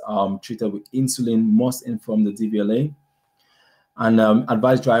drivers treated with insulin must inform the DVLA. And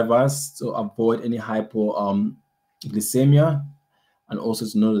advise drivers to avoid any hypoglycemia, and also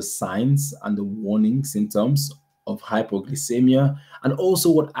to know the signs and the warning symptoms of hypoglycemia, and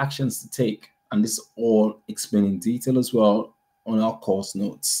also what actions to take. And this is all explained in detail as well on our course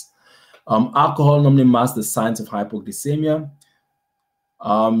notes. Alcohol normally masks the signs of hypoglycemia.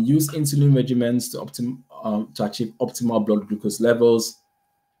 Use insulin regimens to achieve optimal blood glucose levels.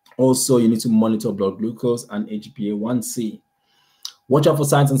 Also, you need to monitor blood glucose and HbA1c. Watch out for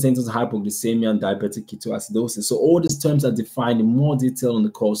signs and symptoms of hypoglycemia and diabetic ketoacidosis. So all these terms are defined in more detail in the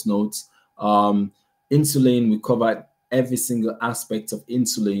course notes. Insulin, we covered every single aspect of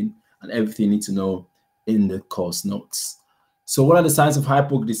insulin and everything you need to know in the course notes. So what are the signs of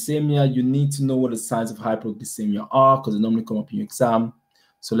hypoglycemia? You need to know what the signs of hypoglycemia are, because they normally come up in your exam.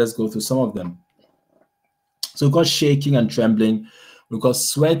 So let's go through some of them. So we've got shaking and trembling. We've got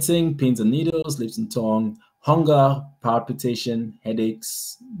sweating, pins and needles, lips and tongue, hunger, palpitation,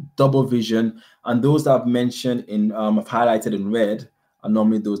 headaches, double vision, and those that I've mentioned in, I've highlighted in red, are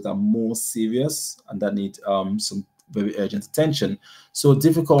normally those that are more serious and that need some very urgent attention. So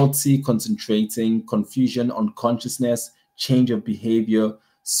difficulty concentrating, confusion, unconsciousness, change of behavior,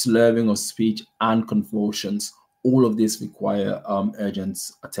 slurring of speech, and convulsions. All of this require urgent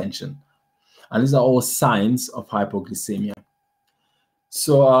attention. And these are all signs of hypoglycemia.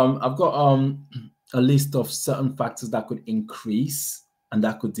 So I've got a list of certain factors that could increase and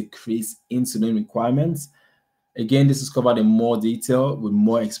that could decrease insulin requirements. Again, this is covered in more detail with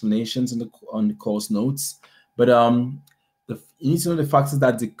more explanations on the course notes. But you need to know the factors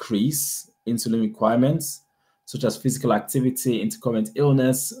that decrease insulin requirements, such as physical activity, intercurrent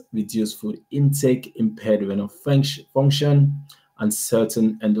illness, reduced food intake, impaired renal function, and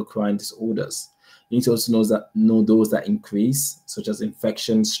certain endocrine disorders. You need to also know those that increase, such as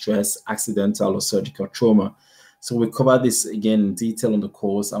infection, stress, accidental or surgical trauma. So we cover this again in detail on the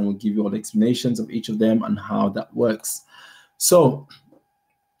course, and we'll give you all the explanations of each of them and how that works. So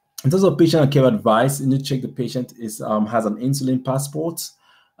in terms of patient and care advice, you need to check the patient has an insulin passport.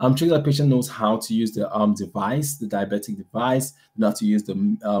 Check that patient knows how to use the device, the diabetic device. They know how to use the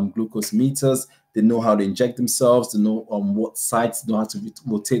glucose meters. They know how to inject themselves. They know on what sites, they know how to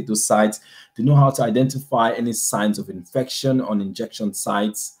rotate those sites. They know how to identify any signs of infection on injection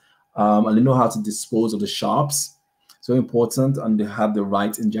sites. And they know how to dispose of the sharps. So important, and they have the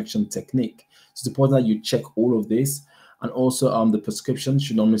right injection technique. So it's important that you check all of this. And also the prescription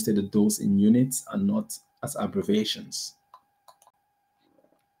should normally state the dose in units and not as abbreviations.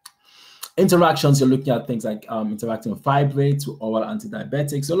 Interactions, you're looking at things like interacting with fibrates, with oral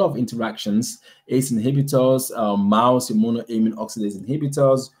antidiabetics, a lot of interactions, ACE inhibitors, MAOs, monoamine oxidase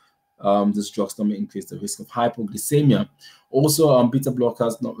inhibitors. These drugs normally increase the risk of hypoglycemia. Also, beta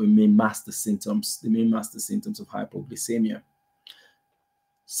blockers may mask the symptoms. They may mask the symptoms of hypoglycemia.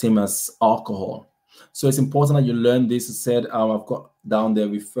 Same as alcohol. So it's important that you learn this. I said I've got down there,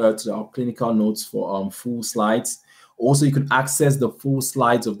 refer to our clinical notes for full slides. Also, you can access the full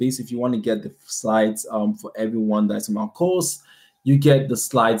slides of this if you want to get the slides for everyone that's in our course. You get the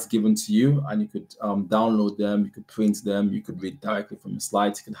slides given to you, and you could download them, you could print them, you could read directly from the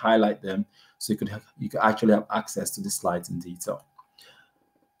slides, you can highlight them, so you could actually have access to the slides in detail.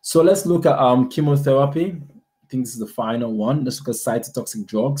 So let's look at chemotherapy. I think this is the final one. Let's look at cytotoxic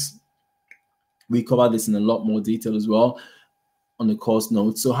drugs. We cover this in a lot more detail as well on the course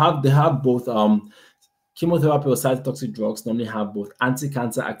notes. So they have both chemotherapy or cytotoxic drugs normally have both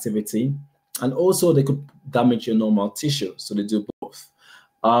anti-cancer activity, and also they could damage your normal tissue. So they do both.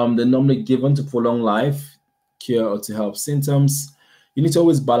 They're normally given to prolong life, cure, or to help symptoms. You need to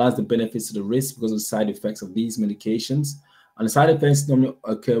always balance the benefits to the risk because of the side effects of these medications. And the side effects normally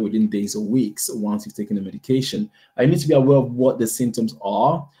occur within days or weeks once you've taken the medication. And you need to be aware of what the symptoms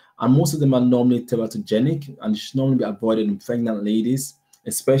are. And most of them are normally teratogenic and should normally be avoided in pregnant ladies,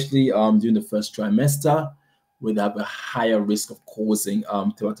 especially during the first trimester, where they have a higher risk of causing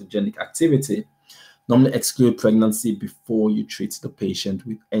teratogenic activity. Normally exclude pregnancy before you treat the patient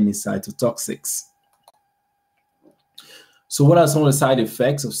with any cytotoxics. So what are some of the side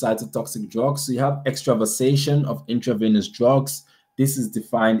effects of cytotoxic drugs? So you have extravasation of intravenous drugs. This is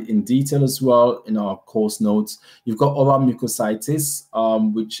defined in detail as well in our course notes. You've got oral mucositis,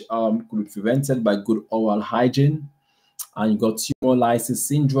 which could be prevented by good oral hygiene. And you've got tumor lysis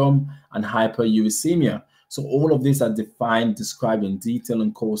syndrome and hyperuricemia. So all of these are defined, described in detail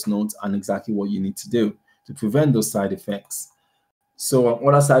in course notes, and exactly what you need to do to prevent those side effects. So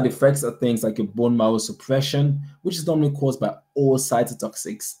other side effects are things like a bone marrow suppression, which is normally caused by all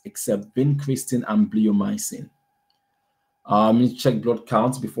cytotoxics except vincristine and bleomycin. You need to check blood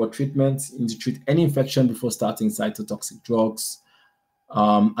counts before treatment. You need to treat any infection before starting cytotoxic drugs.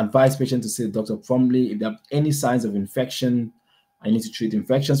 Advise patients to see the doctor promptly if they have any signs of infection. I need to treat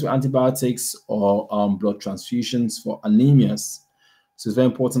infections with antibiotics or blood transfusions for anemias. So it's very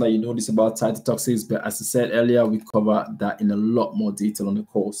important that you know this about cytotoxics, but as I said earlier, we cover that in a lot more detail on the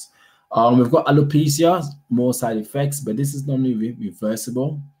course. We've got alopecia, more side effects, but this is normally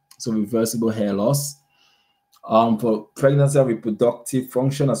reversible. So reversible hair loss. For pregnancy and reproductive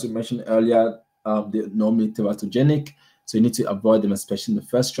function, as we mentioned earlier, they're normally teratogenic. So you need to avoid them, especially in the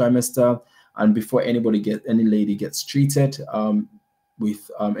first trimester. And before any lady gets treated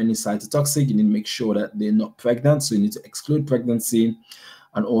with any cytotoxic, you need to make sure that they're not pregnant. So you need to exclude pregnancy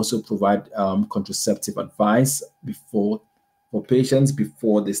and also provide contraceptive advice for patients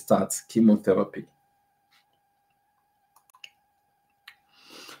before they start chemotherapy.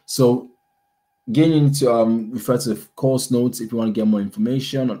 So again, you need to refer to the course notes if you want to get more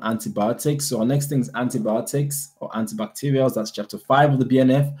information on antibiotics. So our next thing is antibiotics or antibacterials. That's chapter 5 of the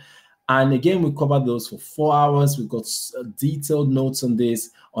BNF. And again, we covered those for 4 hours. We've got detailed notes on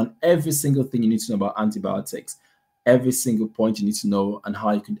this, on every single thing you need to know about antibiotics, every single point you need to know, and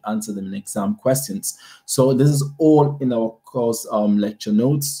how you can answer them in exam questions. So this is all in our course lecture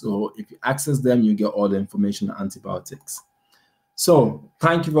notes. So if you access them, you get all the information on antibiotics. So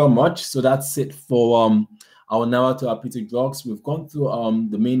thank you very much. So that's it for our neurotherapeutic drugs. We've gone through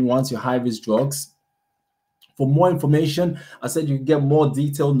the main ones, your high-risk drugs. For more information, I said you can get more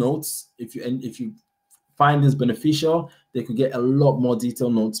detailed notes. If you find this beneficial, they could get a lot more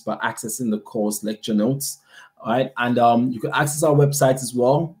detailed notes by accessing the course lecture notes. All right, and you can access our website as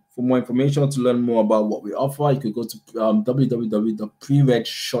well for more information. To learn more about what we offer, you could go to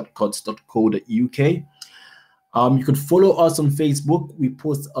www.preregshortcuts.co.uk. You could follow us on Facebook. We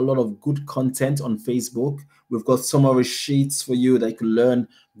post a lot of good content on Facebook. We've got summary sheets for you that you can learn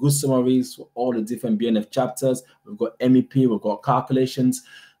good summaries for all the different BNF chapters. We've got MEP, we've got calculations.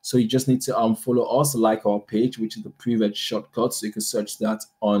 So you just need to follow us, like our page, which is the Prereg Shortcuts. So you can search that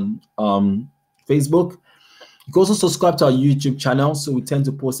on Facebook. You can also subscribe to our YouTube channel. So we tend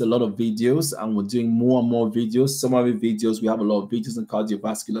to post a lot of videos, and we're doing more and more videos, summary videos. We have a lot of videos on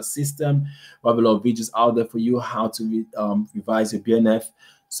cardiovascular system. We have a lot of videos out there for you, how to revise your BNF.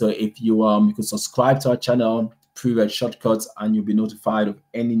 So if you can subscribe to our channel, Prereg Shortcuts, and you'll be notified of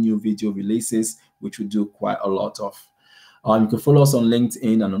any new video releases, which we do quite a lot of. You can follow us on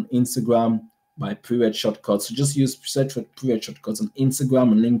LinkedIn and on Instagram by Prereg Shortcuts. So just search for Prereg Shortcuts on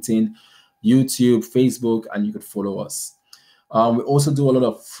Instagram and LinkedIn, YouTube, Facebook, and you could follow us. We also do a lot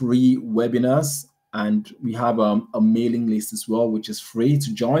of free webinars, and we have a mailing list as well, which is free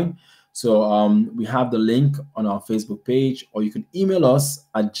to join. So we have the link on our Facebook page, or you can email us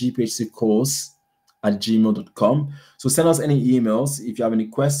at gphccourse@gmail.com. So send us any emails. If you have any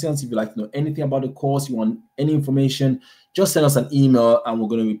questions, if you'd like to know anything about the course, you want any information, just send us an email and we're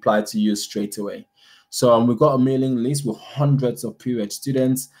going to reply to you straight away. So we've got a mailing list with hundreds of Prereg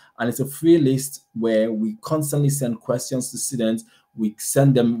students, and it's a free list where we constantly send questions to students. We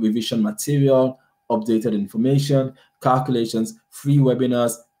send them revision material, updated information, calculations, free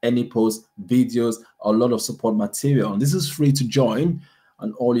webinars, any posts, videos, a lot of support material. And this is free to join.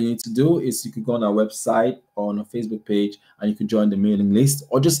 And all you need to do is you can go on our website or on our Facebook page and you can join the mailing list,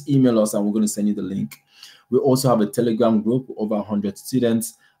 or just email us and we're going to send you the link. We also have a Telegram group with over 100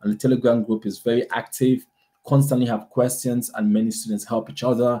 students, and the Telegram group is very active, constantly have questions, and many students help each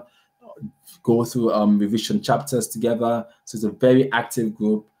other go through revision chapters together. So it's a very active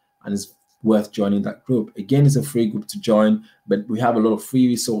group and it's worth joining that group. Again, it's a free group to join, but we have a lot of free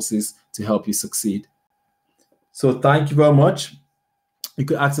resources to help you succeed. So thank you very much. You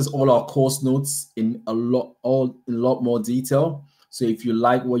can access all our course notes in a lot more detail. So if you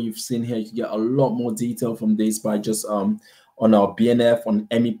like what you've seen here, you can get a lot more detail from this by just on our BNF, on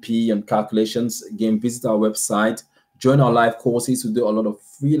MEP, and calculations. Again, visit our website, join our live courses. We do a lot of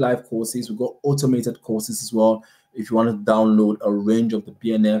free live courses. We've got automated courses as well. If you want to download a range of the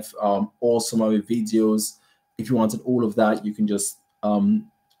BNF or summary videos, if you wanted all of that, you can just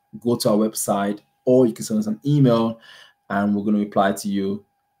go to our website, or you can send us an email and we're going to reply to you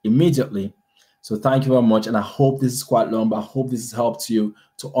immediately. So thank you very much. And I hope this is quite long, but I hope this has helped you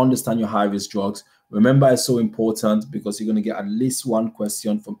to understand your high-risk drugs. Remember, it's so important because you're going to get at least one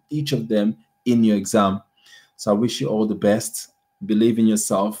question from each of them in your exam. So I wish you all the best. Believe in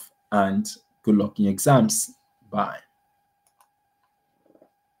yourself and good luck in your exams. Bye.